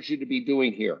encourage you to be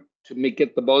doing here to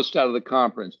get the most out of the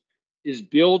conference is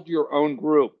build your own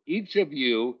group. Each of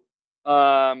you,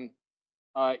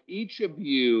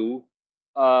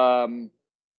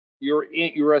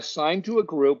 you're assigned to a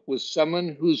group with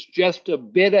someone who's just a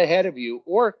bit ahead of you,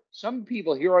 or some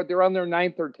people here they're on their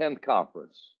 9th or 10th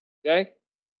conference. Okay.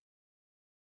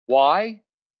 Why?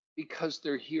 Because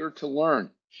they're here to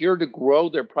learn, here to grow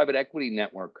their private equity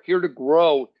network, here to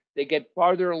grow. They get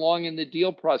farther along in the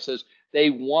deal process.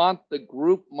 They want the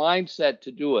group mindset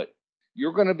to do it.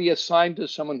 You're going to be assigned to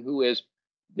someone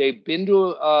they've been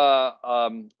to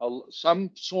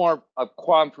some sort of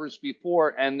conference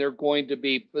before, and they're going to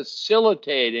be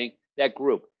facilitating that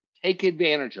group. Take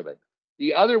advantage of it.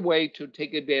 The other way to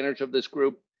take advantage of this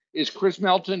group is, Chris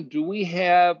Melton, do we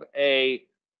have a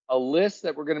list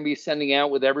that we're going to be sending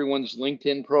out with everyone's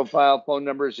LinkedIn profile, phone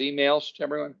numbers, emails to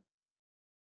everyone?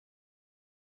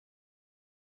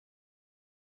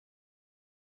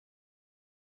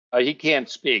 He can't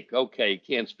speak. Okay, he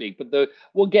can't speak. But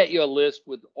we'll get you a list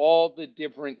with all the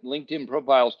different LinkedIn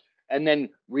profiles, and then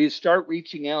we start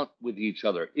reaching out with each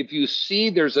other. If you see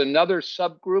there's another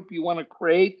subgroup you want to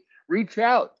create, reach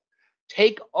out.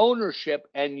 Take ownership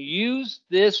and use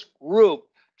this group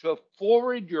to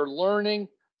forward your learning,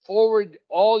 forward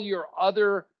all your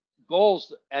other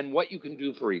goals and what you can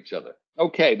do for each other.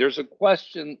 Okay, there's a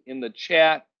question in the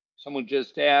chat. Someone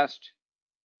just asked.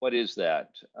 What is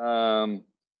that?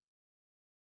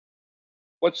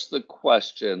 What's the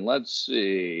question? Let's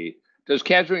see. Does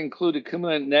cash include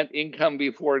accumulated net income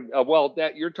before? Well,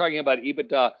 that you're talking about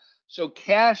EBITDA. So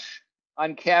cash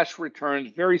on cash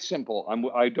returns, very simple.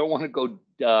 I don't want to go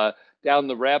down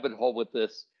the rabbit hole with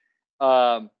this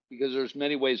because there's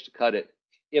many ways to cut it.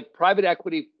 If private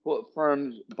equity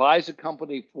firm buys a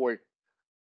company for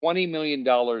 $20 million,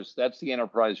 that's the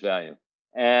enterprise value,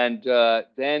 and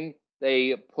then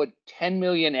they put 10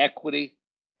 million equity,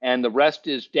 and the rest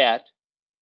is debt.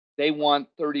 They want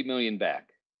 30 million back.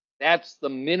 That's the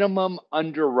minimum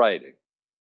underwriting.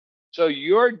 So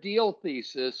your deal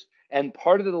thesis and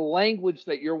part of the language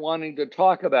that you're wanting to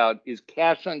talk about is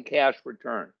cash on cash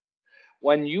return.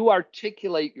 When you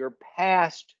articulate your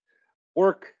past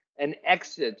work and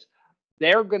exits,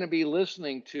 they're going to be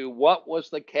listening to what was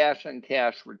the cash on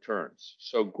cash returns.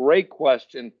 So great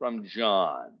question from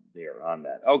John there on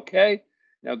that. Okay,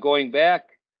 now going back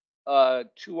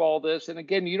to all this, and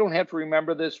again, you don't have to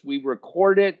remember this. We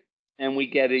record it and we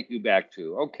get you back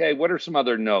to. Okay, what are some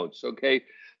other notes? Okay,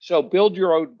 so build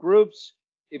your own groups.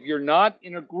 If you're not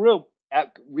in a group,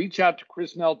 reach out to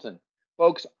Chris Melton.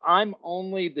 Folks, I'm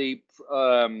only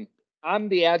I'm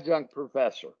the adjunct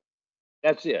professor.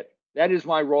 That's it. That is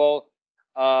my role.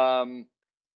 So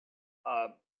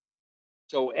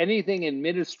anything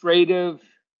administrative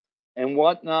and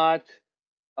whatnot,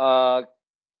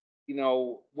 you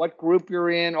know, what group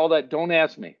you're in, all that, don't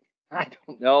ask me. I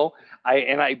don't know.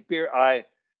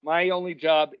 My only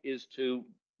job is to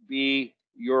be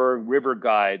your river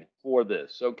guide for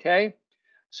this. Okay.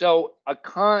 So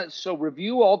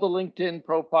review all the LinkedIn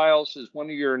profiles as one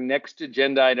of your next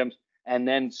agenda items, and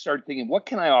then start thinking, what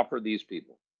can I offer these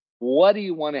people? What do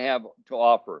you want to have to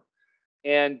offer?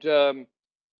 And you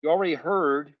already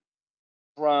heard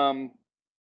from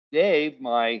Dave,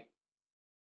 my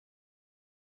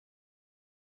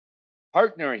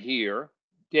partner here.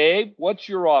 Dave, what's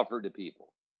your offer to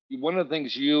people? One of the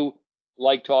things you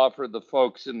like to offer the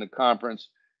folks in the conference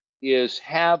is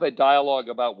have a dialogue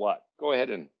about what? Go ahead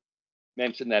and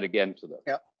mention that again to them.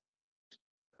 Yeah.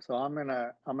 So I'm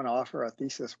gonna offer a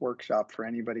thesis workshop for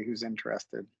anybody who's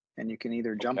interested, and you can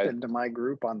either jump into my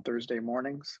group on Thursday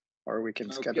mornings, or we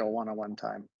can schedule one-on-one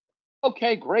time.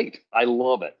 Okay, great. I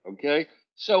love it. Okay.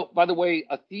 So by the way,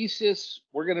 a thesis,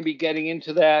 we're going to be getting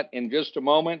into that in just a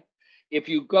moment. If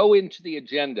you go into the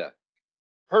agenda,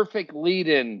 perfect lead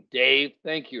in, Dave.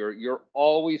 Thank you. You're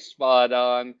always spot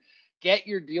on. Get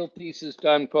your deal thesis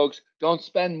done, folks. Don't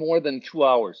spend more than 2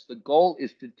 hours. The goal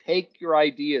is to take your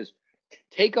ideas.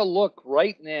 Take a look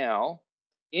right now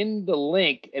in the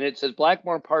link, and it says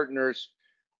Blackmore Partners,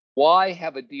 why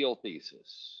have a deal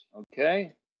thesis?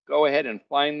 Okay, go ahead and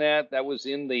find that. That was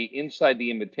inside the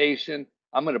invitation.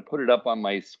 I'm going to put it up on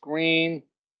my screen.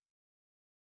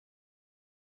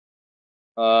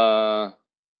 There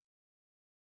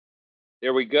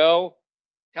we go.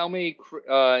 Tell me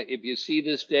if you see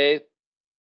this, Dave.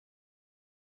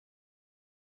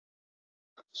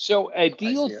 So a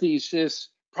deal thesis,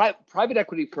 private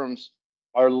equity firms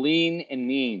are lean and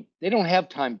mean. They don't have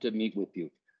time to meet with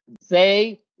you.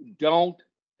 They don't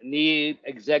need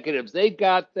executives. They've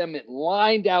got them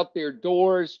lined out their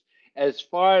doors as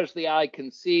far as the eye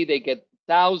can see. They get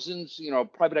thousands,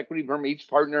 private equity firm, each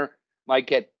partner might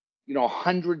get,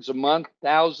 hundreds a month,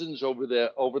 thousands over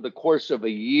the course of a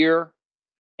year.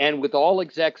 And with all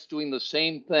execs doing the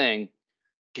same thing,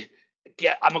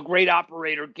 I'm a great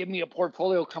operator, give me a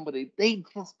portfolio company. They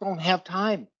just don't have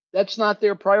time. That's not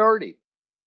their priority.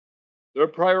 Their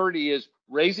priority is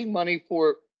raising money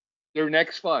for their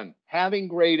next fund, having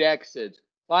great exits,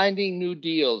 finding new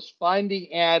deals,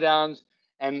 finding add-ons,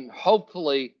 and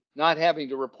hopefully not having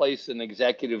to replace an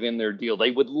executive in their deal.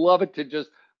 They would love it to just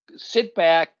sit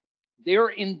back. They're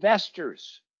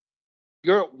investors.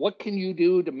 What can you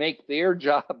do to make their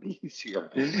job easier?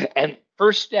 And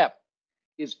first step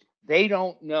is they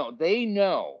don't know. They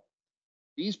know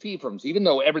these PE firms, even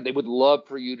though they would love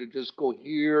for you to just go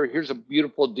here, here's a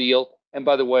beautiful deal. And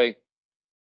by the way,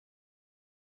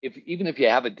 even if you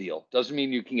have a deal, doesn't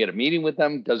mean you can get a meeting with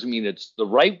them, doesn't mean it's the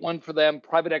right one for them.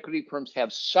 Private equity firms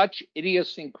have such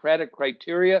idiosyncratic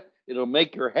criteria, it'll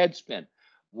make your head spin.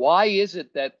 Why is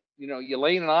it that,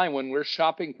 Elaine and I, when we're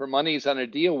shopping for monies on a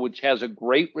deal which has a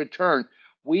great return,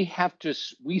 we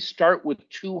start with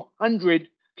 200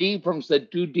 PE firms that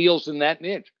do deals in that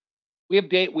niche. We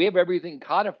have everything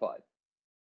codified.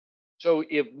 So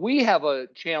if we have a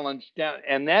challenge down,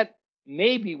 and that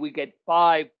maybe we get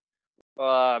five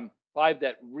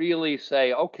that really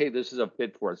say, okay, this is a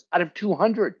fit for us out of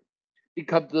 200,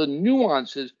 because the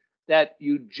nuances that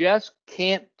you just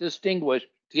can't distinguish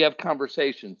to have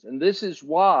conversations. And this is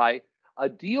why a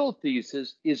deal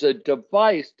thesis is a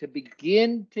device to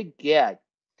begin to get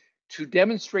to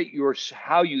demonstrate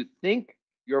how you think,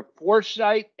 your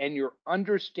foresight, and your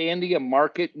understanding of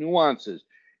market nuances.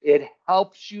 It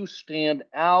helps you stand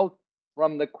out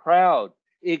from the crowd.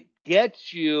 It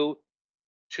gets you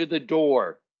to the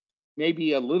door,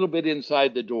 maybe a little bit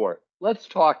inside the door. Let's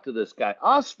talk to this guy.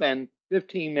 I'll spend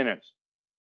 15 minutes.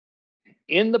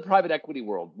 In the private equity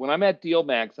world, when I'm at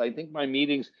DealMax, I think my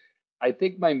meetings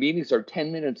are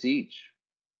 10 minutes each.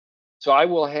 So I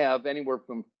will have anywhere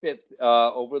from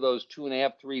over those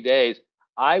 2.5, 3 days,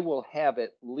 I will have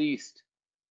at least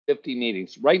 50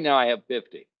 meetings. Right now I have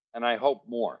 50, and I hope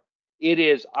more.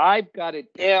 I've got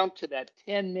it down to that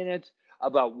 10 minutes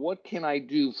about what can I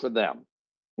do for them.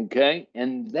 Okay.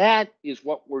 And that is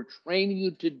what we're training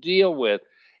you to deal with,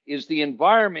 is the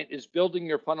environment is building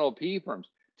your funnel of PE firms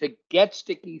to get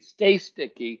sticky, stay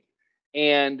sticky.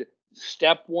 And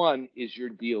step one is your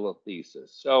deal of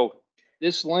thesis. So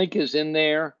this link is in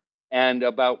there, and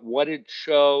about what it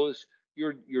shows.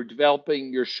 You're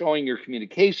developing, you're showing your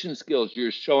communication skills,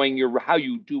 you're showing how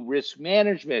you do risk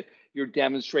management, you're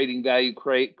demonstrating value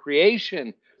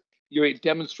creation, you're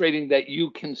demonstrating that you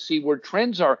can see where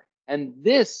trends are. And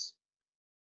this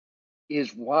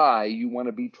is why you want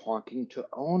to be talking to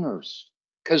owners,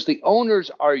 because the owners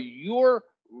are your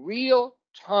real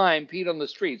time feet on the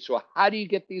street. So how do you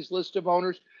get these list of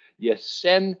owners? You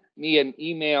send me an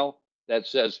email that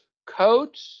says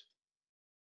codes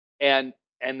and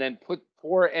then put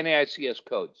 4 NAICS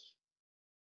codes.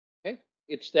 Okay,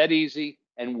 it's that easy.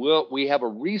 And we have a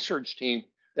research team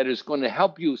that is going to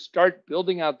help you start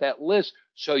building out that list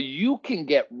so you can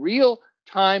get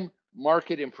real-time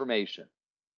market information.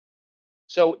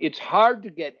 So it's hard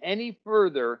to get any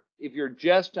further if you're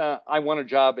just I want a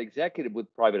job executive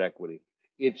with private equity.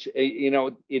 It's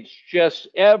it's just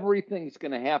everything's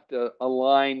going to have to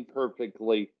align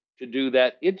perfectly to do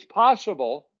that. It's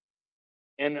possible,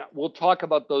 and we'll talk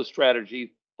about those strategies,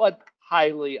 but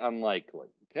highly unlikely.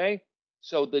 Okay,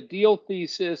 so the deal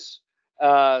thesis,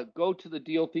 go to the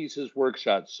deal thesis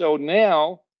workshop. So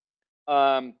now,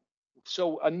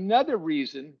 so another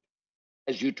reason,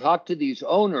 as you talk to these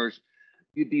owners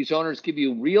give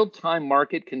you real-time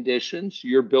market conditions.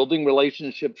 You're building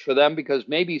relationships for them because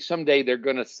maybe someday they're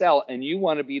going to sell and you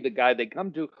want to be the guy they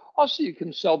come to. Also, you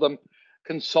can sell them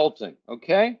consulting,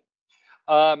 okay?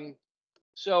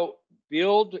 So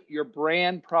build your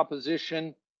brand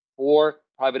proposition for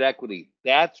private equity.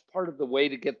 That's part of the way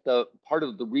to get part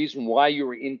of the reason why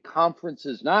you're in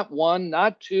conferences, not 1,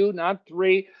 not 2, not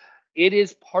 3. It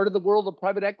is part of the world of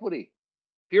private equity,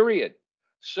 period.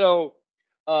 So,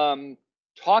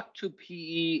 talk to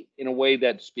PE in a way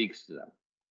that speaks to them.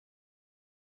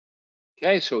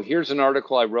 Okay, so here's an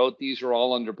article I wrote. These are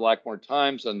all under Blackmore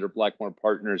Times, under Blackmore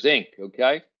Partners Inc.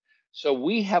 Okay, so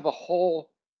we have a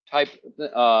whole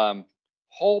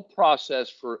whole process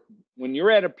for when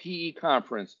you're at a PE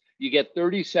conference. You get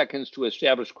 30 seconds to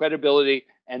establish credibility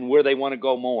and where they want to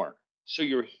go more. So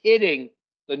you're hitting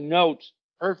the notes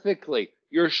perfectly.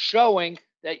 You're showing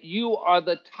that you are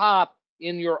the top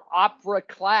in your opera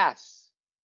class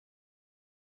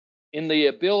in the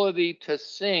ability to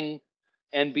sing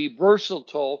and be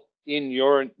versatile in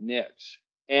your niche.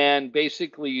 And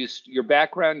basically, your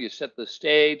background, you set the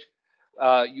stage.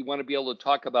 You want to be able to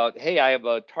talk about, hey, I have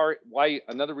a target. Why?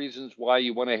 Another reasons why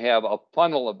you want to have a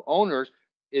funnel of owners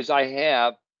is I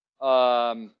have.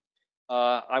 I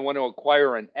want to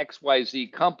acquire an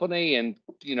XYZ company, and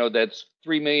that's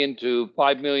 3 million to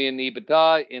 5 million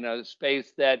EBITDA in a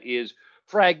space that is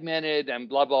fragmented and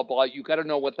blah blah blah. You got to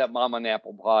know what that mom and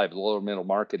apple pie, the lower middle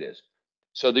market is,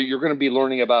 so that you're going to be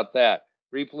learning about that.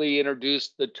 Briefly introduce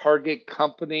the target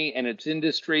company and its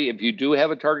industry. If you do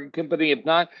have a target company, if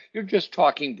not, you're just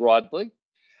talking broadly.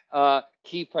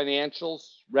 Key financials,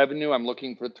 revenue. I'm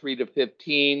looking for 3 to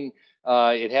 15.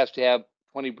 It has to have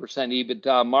 20%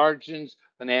 EBITDA margins,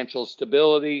 financial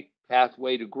stability,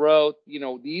 pathway to growth.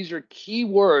 These are key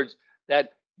words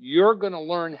that you're going to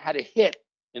learn how to hit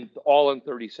all in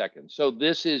 30 seconds. So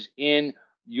this is in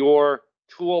your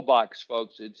toolbox,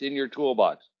 folks. It's in your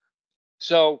toolbox.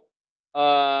 So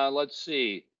let's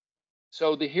see.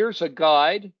 So here's a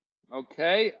guide,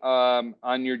 okay,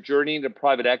 on your journey into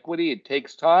private equity. It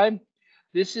takes time.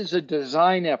 This is a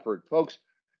design effort, folks.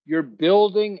 You're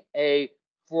building a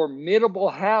formidable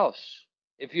house.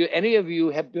 If any of you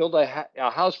have built a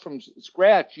house from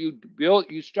scratch, you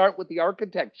start with the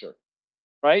architecture,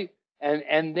 right?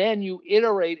 And then you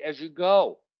iterate as you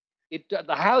go.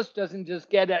 The house doesn't just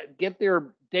get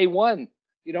there day one.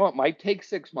 It might take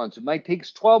 6 months. It might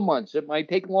take 12 months. It might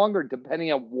take longer,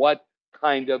 depending on what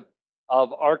kind of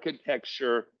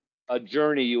architecture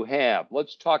journey you have.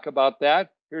 Let's talk about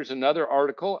that. Here's another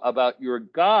article about your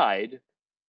guide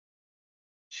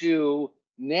to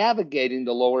navigating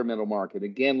the lower middle market.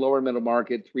 Again, lower middle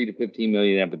market, 3 to 15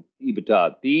 million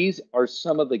EBITDA. These are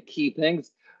some of the key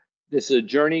things. This is a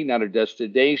journey, not a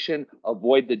destination.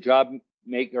 Avoid the job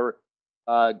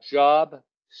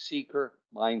seeker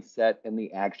mindset and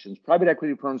the actions. Private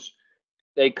equity firms,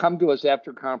 they come to us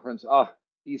after conference.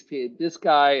 This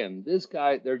guy and this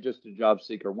guy, they're just a job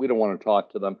seeker. We don't want to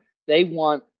talk to them. They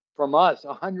want from us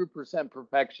 100%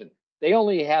 perfection. They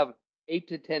only have 8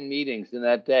 to 10 meetings in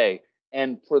that day.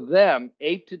 And for them,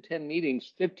 8 to 10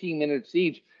 meetings, 15 minutes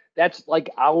each, that's like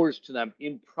hours to them.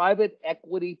 In private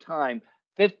equity time,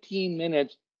 15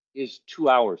 minutes is 2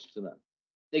 hours to them.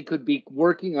 They could be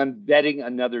working on vetting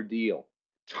another deal.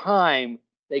 Time,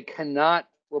 they cannot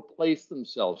replace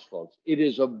themselves, folks. It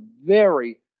is a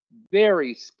very,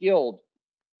 very skilled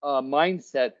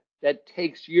mindset that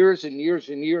takes years and years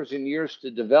and years and years to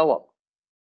develop.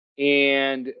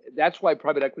 And that's why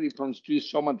private equity firms do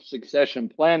so much succession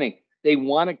planning. They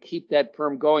want to keep that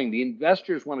firm going. The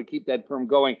investors want to keep that firm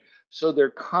going. So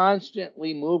they're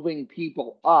constantly moving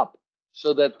people up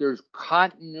so that there's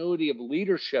continuity of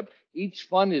leadership. Each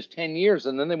fund is 10 years,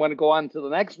 and then they want to go on to the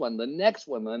next one, the next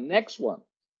one, the next one.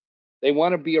 They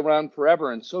want to be around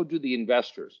forever, and so do the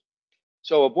investors.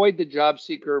 So avoid the job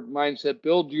seeker mindset.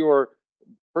 Build your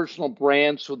personal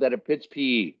brand so that it fits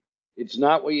PE. It's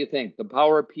not what you think. The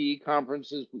power of PE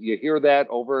conferences, you hear that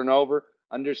over and over.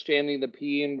 Understanding the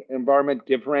PE environment,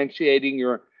 differentiating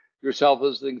yourself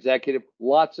as an executive.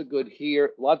 Lots of good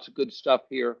here, lots of good stuff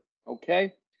here.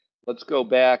 Okay, let's go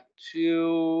back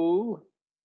to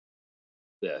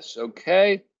this.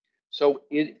 Okay, so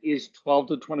it is 12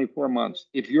 to 24 months.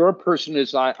 If you're a person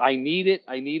who's I need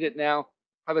it now,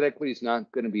 private equity is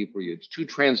not going to be for you. It's too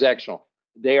transactional.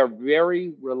 They are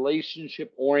very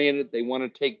relationship oriented. They want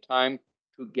to take time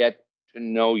to get to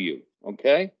know you.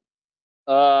 Okay.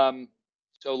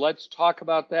 So let's talk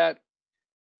about that.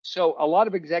 So a lot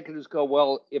of executives go,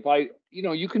 well, if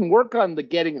you can work on the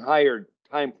getting hired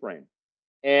time frame.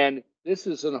 And this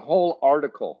is a whole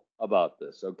article about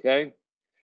this. Okay.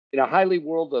 In a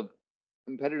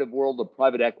competitive world of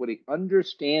private equity,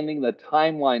 understanding the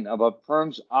timeline of a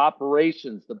firm's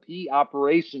operations, the PE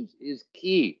operations, is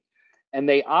key. And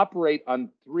they operate on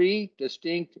 3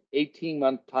 distinct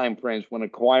 18-month timeframes when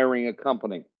acquiring a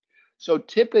company. So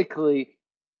typically,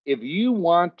 if you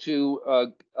want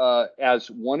to,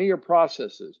 as one of your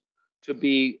processes, to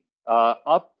be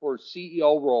up for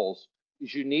CEO roles,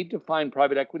 is you need to find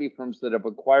private equity firms that have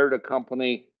acquired a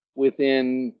company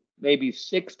within maybe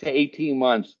 6 to 18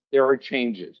 months. There are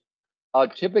changes.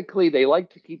 Typically, they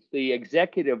like to keep the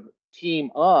executive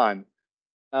team on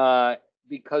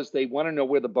because they want to know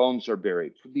where the bones are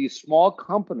buried. These small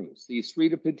companies, these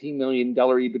 $3 to $15 million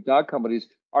EBITDA companies,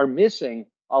 are missing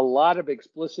a lot of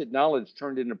explicit knowledge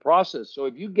turned into process. So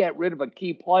if you get rid of a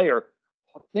key player,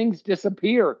 things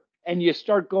disappear and you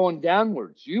start going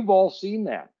downwards. You've all seen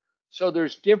that. So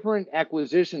there's different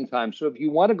acquisition times. So if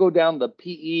you want to go down the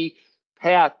PE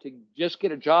path to just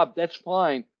get a job, that's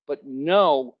fine, but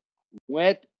know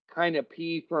what kind of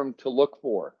PE firm to look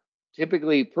for.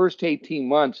 Typically, first 18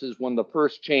 months is when the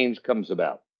first change comes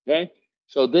about. Okay,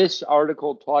 so this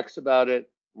article talks about it.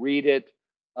 Read it,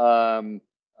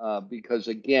 because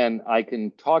again, I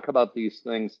can talk about these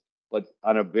things, but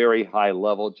on a very high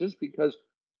level, just because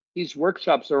these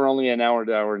workshops are only an hour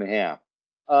to hour and a half.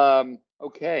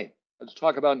 Okay, let's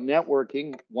talk about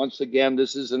networking. Once again,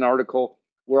 this is an article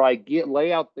where I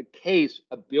lay out the case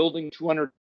of building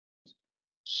 200.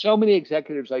 So many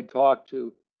executives I talk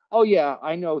to, oh yeah,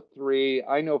 I know 3,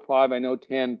 I know 5, I know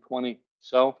 10, 20.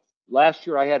 So last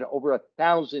year I had over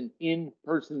 1,000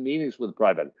 in-person meetings with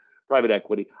private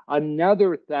equity, another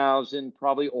 1,000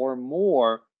 probably or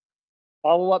more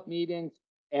follow-up meetings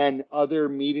and other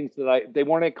meetings that they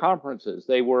weren't at conferences.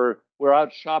 We're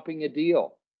out shopping a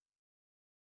deal.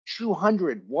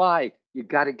 200. Why? You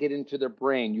got to get into their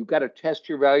brain. You got to test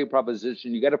your value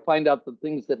proposition. You got to find out the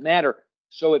things that matter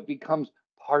so it becomes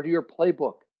part of your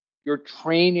playbook. You're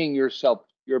training yourself.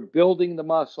 You're building the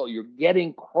muscle. You're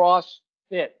getting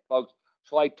CrossFit, folks.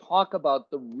 So I talk about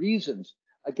the reasons.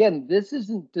 Again, this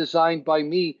isn't designed by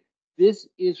me. This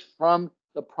is from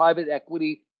the private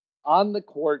equity on the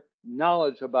court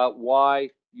knowledge about why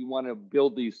you want to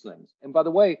build these things. And by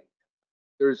the way,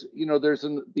 there's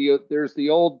the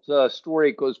old story.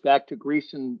 It goes back to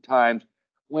Grecian times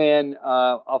when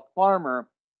a farmer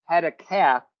had a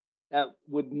calf that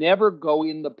would never go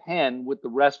in the pen with the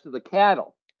rest of the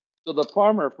cattle. So the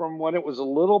farmer, from when it was a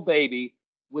little baby,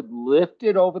 would lift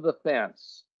it over the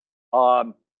fence.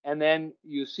 And then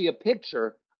you see a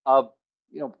picture of,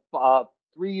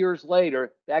 3 years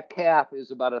later, that calf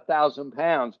is about 1,000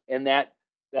 pounds. And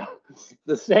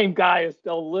the same guy is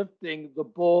still lifting the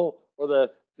bull or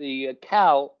the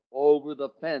cow over the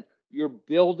fence. You're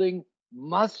building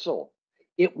muscle.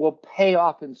 It will pay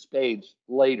off in spades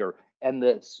later. And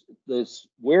this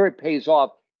where it pays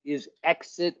off is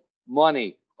exit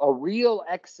money, a real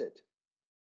exit.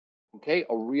 Okay,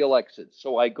 a real exit.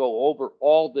 So I go over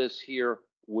all this here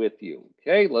with you.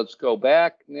 Okay, let's go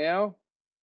back now.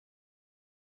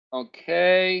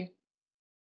 Okay.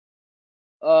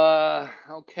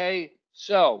 Okay,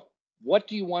 so what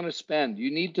do you want to spend? You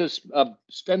need to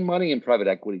spend money in private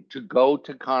equity to go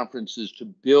to conferences, to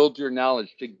build your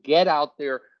knowledge, to get out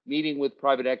there meeting with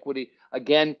private equity.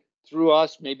 Again, through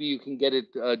us, maybe you can get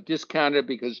it discounted,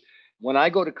 because when I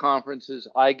go to conferences,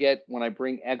 when I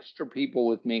bring extra people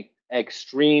with me,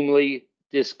 extremely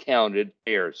discounted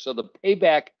fares. So the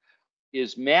payback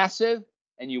is massive,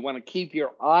 and you want to keep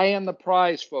your eye on the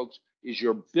prize, folks, is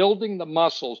you're building the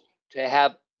muscles to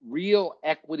have real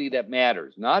equity that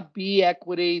matters, not B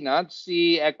equity, not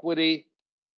C equity.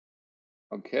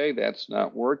 Okay, that's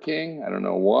not working. I don't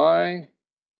know why.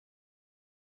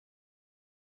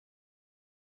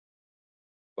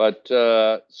 But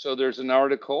so there's an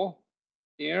article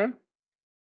here.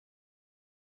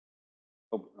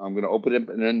 Oh, I'm going to open it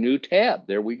in a new tab.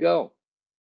 There we go.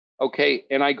 Okay,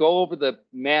 and I go over the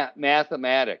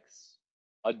mathematics,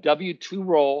 a W-2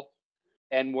 role,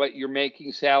 and what you're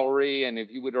making salary, and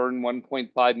if you would earn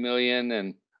 1.5 million,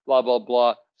 and blah, blah,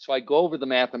 blah. So I go over the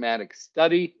mathematics,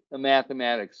 study the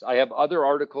mathematics. I have other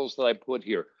articles that I put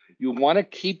here. You want to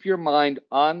keep your mind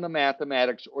on the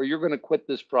mathematics, or you're going to quit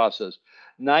this process.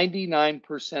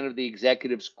 99% of the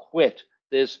executives quit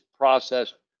this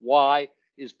process. Why?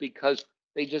 Is because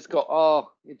they just go,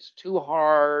 oh, it's too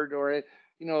hard, or,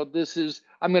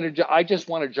 I just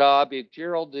want a job. If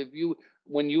Gerald,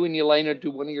 when you and Elena do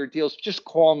one of your deals, just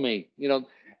call me.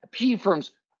 PE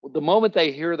firms, the moment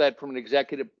they hear that from an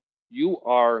executive, you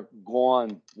are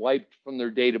gone, wiped from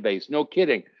their database. No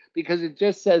kidding, because it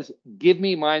just says, give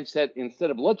me mindset instead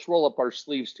of let's roll up our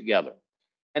sleeves together.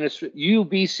 And it's you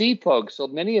VC folks. So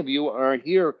many of you are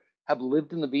here, have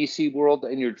lived in the VC world,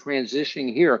 and you're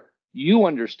transitioning here. You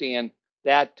understand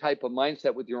that type of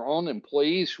mindset with your own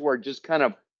employees who are just kind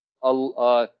of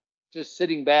just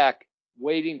sitting back,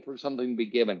 waiting for something to be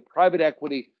given. Private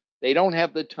equity, they don't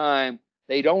have the time.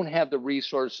 They don't have the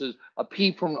resources. A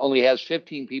PE firm only has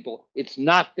 15 people. It's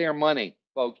not their money,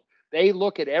 folks. They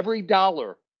look at every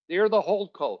dollar. They're the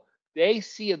holdco. They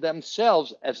see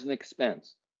themselves as an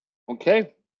expense.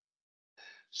 Okay?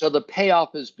 So the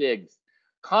payoff is big.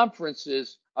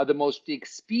 Conferences are the most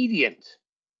expedient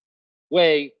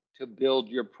way to build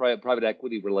your private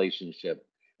equity relationship.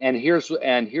 And here's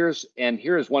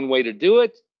one way to do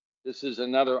it. This is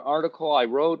another article I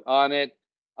wrote on it.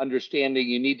 Understanding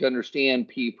you need to understand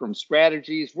P from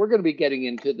strategies. We're going to be getting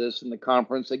into this in the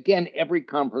conference. Again, every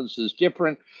conference is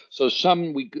different. So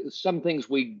some things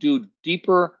we do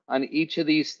deeper on each of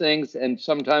these things, and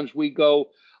sometimes we go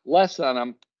less on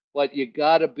them. But you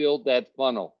got to build that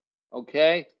funnel.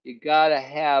 Okay, you got to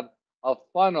have a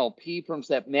funnel, P firms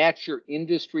that match your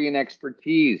industry and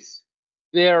expertise.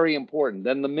 Very important.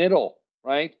 Then the middle,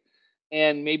 right?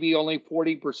 And maybe only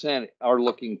 40% are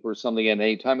looking for something at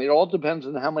any time. It all depends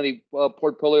on how many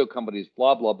portfolio companies,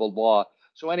 blah, blah, blah, blah.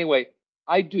 So anyway,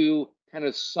 I do kind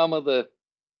of some of the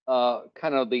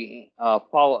the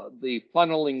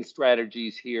funneling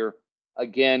strategies here.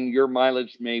 Again, your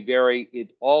mileage may vary. It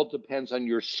all depends on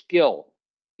your skill.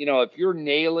 You know, if you're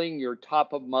nailing your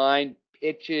top of mind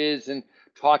pitches and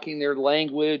talking their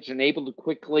language and able to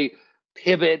quickly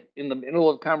pivot in the middle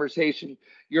of conversation,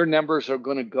 your numbers are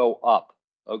going to go up,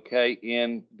 okay,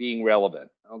 in being relevant,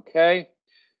 okay?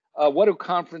 What do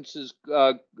conferences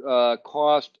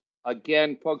cost?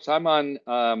 Again, folks, I'm on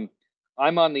the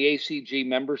ACG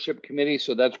membership committee,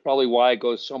 so that's probably why it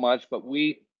goes so much, but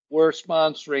we're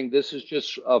sponsoring, this is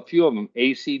just a few of them,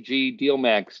 ACG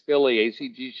DealMax, Philly,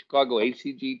 ACG Chicago,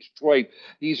 ACG Detroit.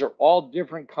 These are all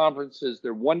different conferences.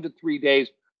 They're 1 to 3 days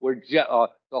where the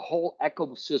whole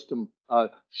ecosystem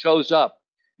shows up.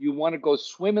 You want to go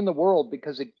swim in the world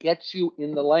because it gets you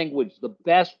in the language. The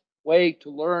best way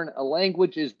to learn a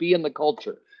language is be in the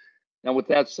culture. Now, with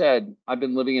that said, I've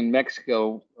been living in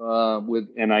Mexico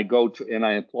and I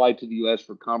fly to the U.S.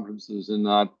 for conferences,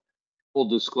 and full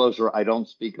disclosure, I don't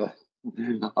speak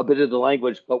a bit of the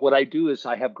language, but what I do is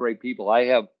I have great people. I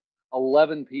have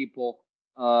 11 people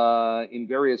in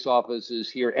various offices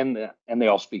here, and they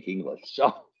all speak English.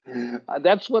 So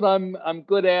that's what I'm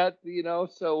good at, you know.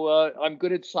 So I'm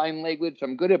good at sign language.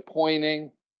 I'm good at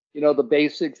pointing, you know, the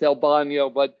basics, El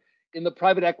Baño. But in the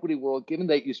private equity world, given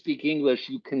that you speak English,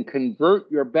 you can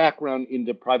convert your background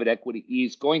into private equity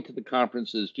ease. Going to the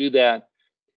conferences, do that.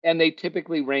 And they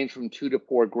typically range from $2 to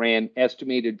 $4 grand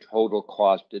estimated total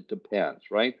cost. It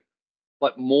depends, right?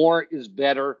 But more is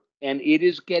better. And it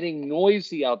is getting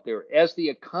noisy out there as the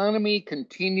economy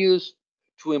continues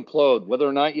to implode. Whether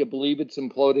or not you believe it's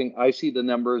imploding, I see the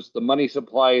numbers. The money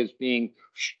supply is being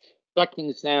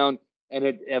sucking down, and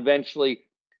it eventually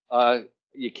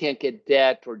you can't get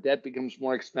debt, or debt becomes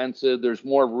more expensive. There's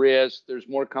more risk. There's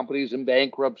more companies in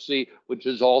bankruptcy, which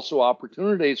is also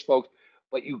opportunities, folks.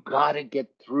 But you got to get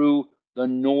through the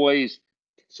noise.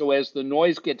 So as the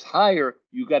noise gets higher,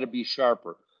 you got to be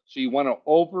sharper. So you want to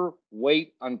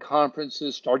overweight on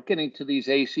conferences, start getting to these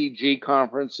ACG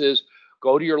conferences,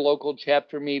 go to your local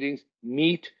chapter meetings,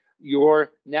 meet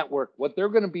your network. What they're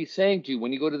going to be saying to you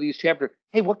when you go to these chapters,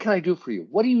 hey, what can I do for you?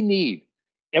 What do you need?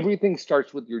 Everything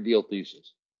starts with your deal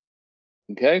thesis.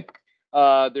 Okay?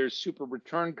 There's super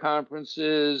return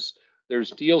conferences.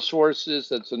 There's deal sources.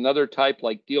 That's another type,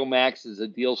 like DealMax is a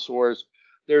deal source.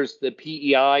 There's the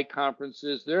PEI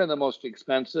conferences. They're the most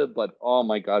expensive, but oh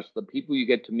my gosh, the people you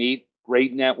get to meet,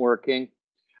 great networking.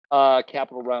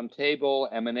 Capital Roundtable,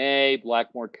 M&A,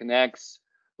 Blackmore Connects.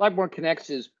 Blackmore Connects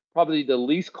is probably the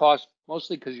least cost,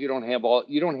 mostly because you don't have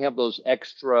those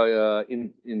extra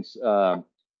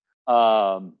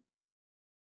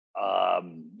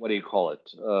what do you call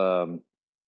it?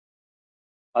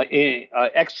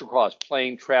 Extra cost,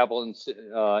 plane travel, and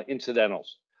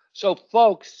incidentals. So,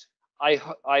 folks,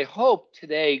 I hope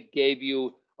today gave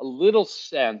you a little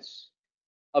sense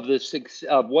of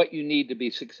of what you need to be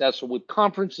successful with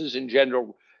conferences in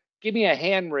general. Give me a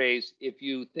hand raise if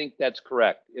you think that's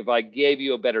correct. If I gave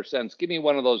you a better sense, give me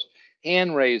one of those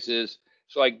hand raises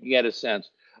so I can get a sense.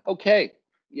 Okay.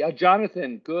 Yeah,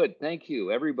 Jonathan, good. Thank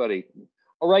you, everybody.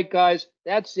 All right, guys,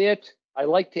 that's it. I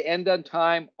like to end on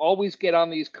time. Always get on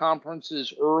these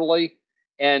conferences early,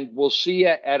 and we'll see you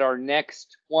at our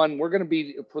next one. We're going to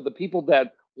be, for the people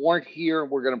that weren't here,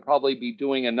 we're going to probably be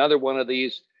doing another one of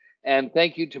these. And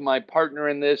thank you to my partner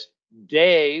in this,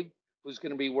 Dave, who's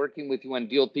going to be working with you on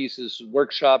deal thesis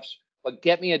workshops. But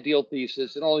get me a deal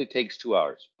thesis. It only takes 2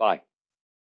 hours. Bye.